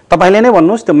 त्यसपछि तपाईँले नै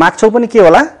भन्नुहोस्, त्यो माग्छौ पनि के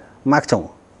होला? माग्छौ।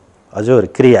 हजुर,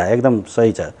 क्रिया, एकदम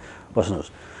सही छ। बस्नुहोस्।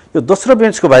 यो दोस्रो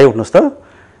बेन्चको भाइ उठ्नुहोस् त।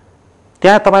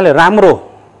 त्यहाँ तपाईँले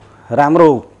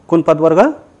राम्रो कुन पदवर्ग?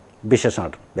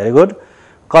 विशेषण। Very good.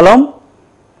 कलम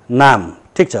नाम,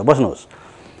 ठिक छ। बस्नुहोस्।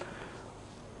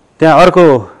 त्यहाँ अर्को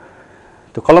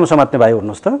त्यो कलम समात्ने भाइ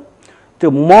उठ्नुहोस् त। त्यो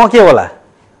म के होला?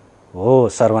 हो,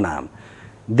 सर्वनाम।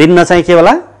 दिन्न चाहिँ के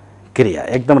होला? क्रिया।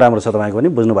 एकदम राम्रो छ, तपाईँको पनि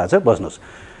बुझ्नु भएको छ। बस्नुहोस्।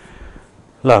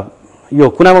 ल यो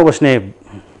कुनामा बस्ने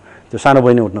त्यो सानो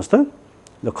बहिनी उठ्नुहोस् त।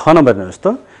 ल ख नम्बर हेर्नुहोस्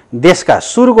त। देशका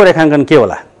सुरुको रेखाङ्कन के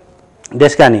होला?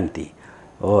 देशका निम्ति।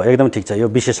 हो, एकदम ठिक छ। यो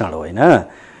विशेषण हो होइन?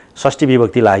 षष्ठी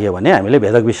विभक्ति लाग्यो भने हामीले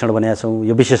भेदक विशेषण बनाएका छौँ।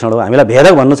 यो विशेषण हो, हामीलाई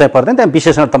भेदक भन्नु चाहिँ पर्दैन, त्यहाँ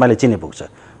विशेषण तपाईँले चिन्ने पुग्छ।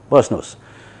 बस्नुहोस्।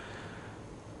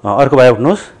 अर्को भाइ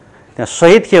उठ्नुहोस्। त्यहाँ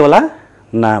सहित के होला?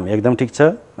 नाम। एकदम ठिक छ।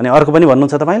 अनि अर्को पनि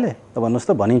भन्नुहुन्छ तपाईँले? त भन्नुहोस्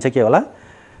त, भनिन्छ के होला?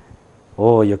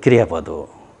 हो, यो क्रियापद हो।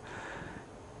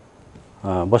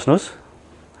 बस्नुहोस्।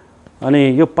 अनि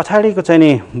यो पछाडिको चाहिँ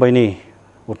नि बहिनी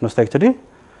उठ्नुहोस् त एकचोटि।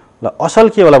 ल असल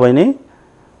के होला बहिनी?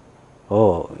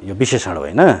 हो, यो विशेषण हो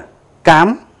होइन? काम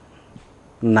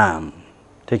नाम।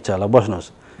 ठिक छ। ल बस्नुहोस्।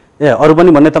 अरू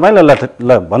पनि भन्ने तपाईँले?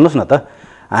 ल भन्नुहोस् न त।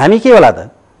 हामी के होला त?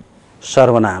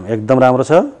 सर्वनाम। एकदम राम्रो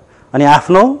छ। अनि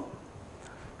आफ्नो,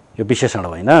 यो विशेषण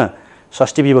होइन?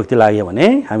 षष्ठी विभक्ति लाग्यो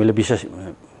भने हामीले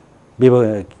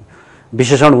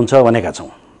विशेषण हुन्छ भनेका छौँ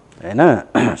होइन?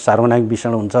 सार्वनामिक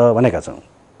विशेषण हुन्छ भनेका छौँ।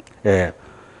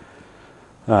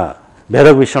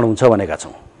 भेदक विशेषण हुन्छ भनेका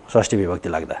छौँ षष्ठी विभक्ति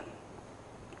लाग्दा।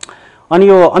 अनि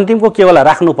यो अन्तिमको के होला?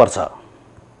 राख्नुपर्छ।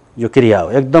 यो क्रिया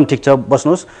हो। एकदम ठिक छ।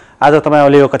 बस्नुहोस्। आज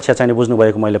तपाईँहरूले यो कक्षा चाहिँ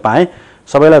बुझ्नुभएको मैले पाएँ।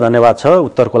 सबैलाई धन्यवाद छ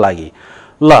उत्तरको लागि।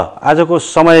 ल आजको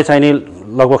समय चाहिँ नि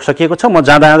लगभग सकिएको छ। म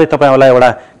जाँदा तपाईँहरूलाई एउटा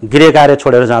गृह कार्य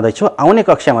छोडेर जाँदैछु। आउने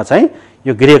कक्षामा चाहिँ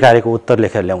यो गृह कार्यको उत्तर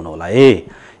लेखेर ल्याउनु होला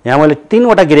है। यहाँ मैले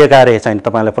 3वटा गृह कार्य चाहिँ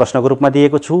तपाईँलाई प्रश्नको रूपमा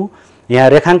दिएको छु। यहाँ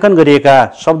रेखाङ्कन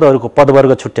गरिएका शब्दहरूको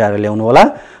पदवर्ग छुट्याएर ल्याउनु होला।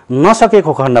 नसकेको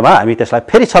खण्डमा हामी त्यसलाई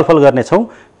फेरि छलफल गर्नेछौँ।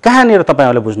 कहाँनिर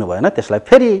तपाईँहरूले बुझ्नु भएन त्यसलाई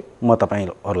फेरि म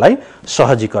तपाईँहरूलाई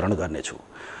सहजीकरण गर्नेछु।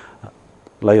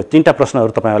 ल यो 3टा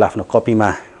प्रश्नहरू तपाईँहरूले आफ्नो कपीमा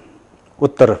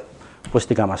उत्तर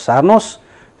पुस्तिकामा सार्नुहोस्।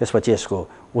 त्यसपछि यसको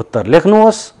उत्तर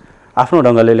लेख्नुहोस्। आफ्नो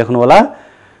ढङ्गले लेख्नुहोला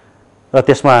र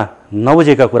त्यसमा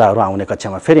नबुझेका कुराहरू आउने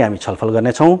कक्षामा फेरि हामी छलफल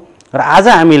गर्नेछौँ। र आज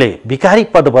हामीले विकारी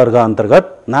पदवर्ग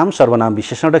अन्तर्गत नाम, सर्वनाम,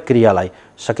 विशेषण र क्रियालाई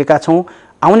सकेका छौँ।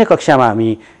 आउने कक्षामा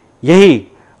हामी यही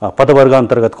पदवर्ग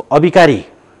अन्तर्गतको अभिकारी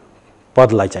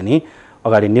पदलाई चाहिँ नि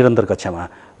अगाडि निरन्तर कक्षामा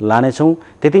लानेछौँ।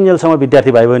 त्यतिन्जेलसम्म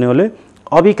विद्यार्थी भाइ बहिनीहरूले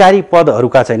अभिकारी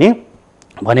पदहरूका चाहिँ नि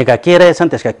भनेका के रहेछन्,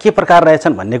 त्यसका के प्रकार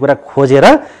रहेछन् भन्ने कुरा खोजेर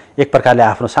एक प्रकारले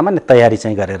आफ्नो सामान्य तयारी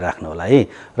चाहिँ गरेर राख्नु होला है।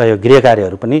 र यो गृह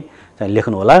कार्यहरू पनि चाहिँ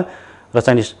लेख्नु होला। र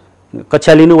चाहिँ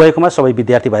कक्षा लिनुभएकोमा सबै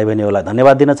विद्यार्थी भाइ बहिनीहरूलाई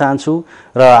धन्यवाद दिन चाहन्छु।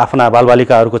 र आफ्ना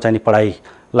बालबालिकाहरूको चाहिँ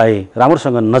पढाइलाई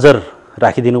राम्रोसँग नजर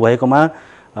राखिदिनु भएकोमा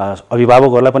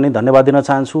अभिभावकहरूलाई पनि धन्यवाद दिन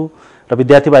चाहन्छु। र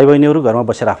विद्यार्थी भाइ बहिनीहरू घरमा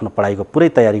बसेर आफ्नो पढाइको पुरै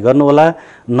तयारी गर्नुहोला।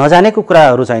 नजानेको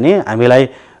कुराहरू चाहिँ नि हामीलाई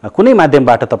कुनै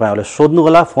माध्यमबाट तपाईँहरूले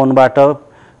सोध्नुहोला, फोनबाट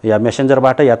या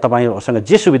मेसेन्जरबाट या तपाईँहरूसँग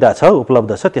जे सुविधा छ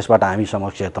उपलब्ध छ त्यसबाट हामी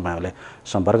समक्ष तपाईँहरूले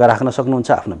सम्पर्क राख्न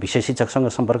सक्नुहुन्छ। आफ्नो विषय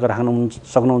शिक्षकसँग सम्पर्क राख्न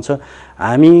सक्नुहुन्छ।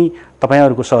 हामी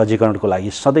तपाईँहरूको सहजीकरणको लागि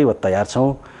सदैव तयार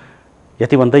छौँ।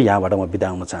 यति भन्दै यहाँबाट म बिदा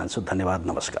हुन चाहन्छु। धन्यवाद,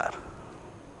 नमस्कार।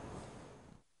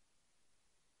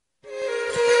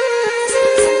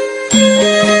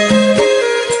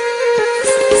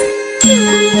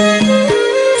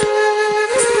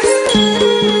 Thank you.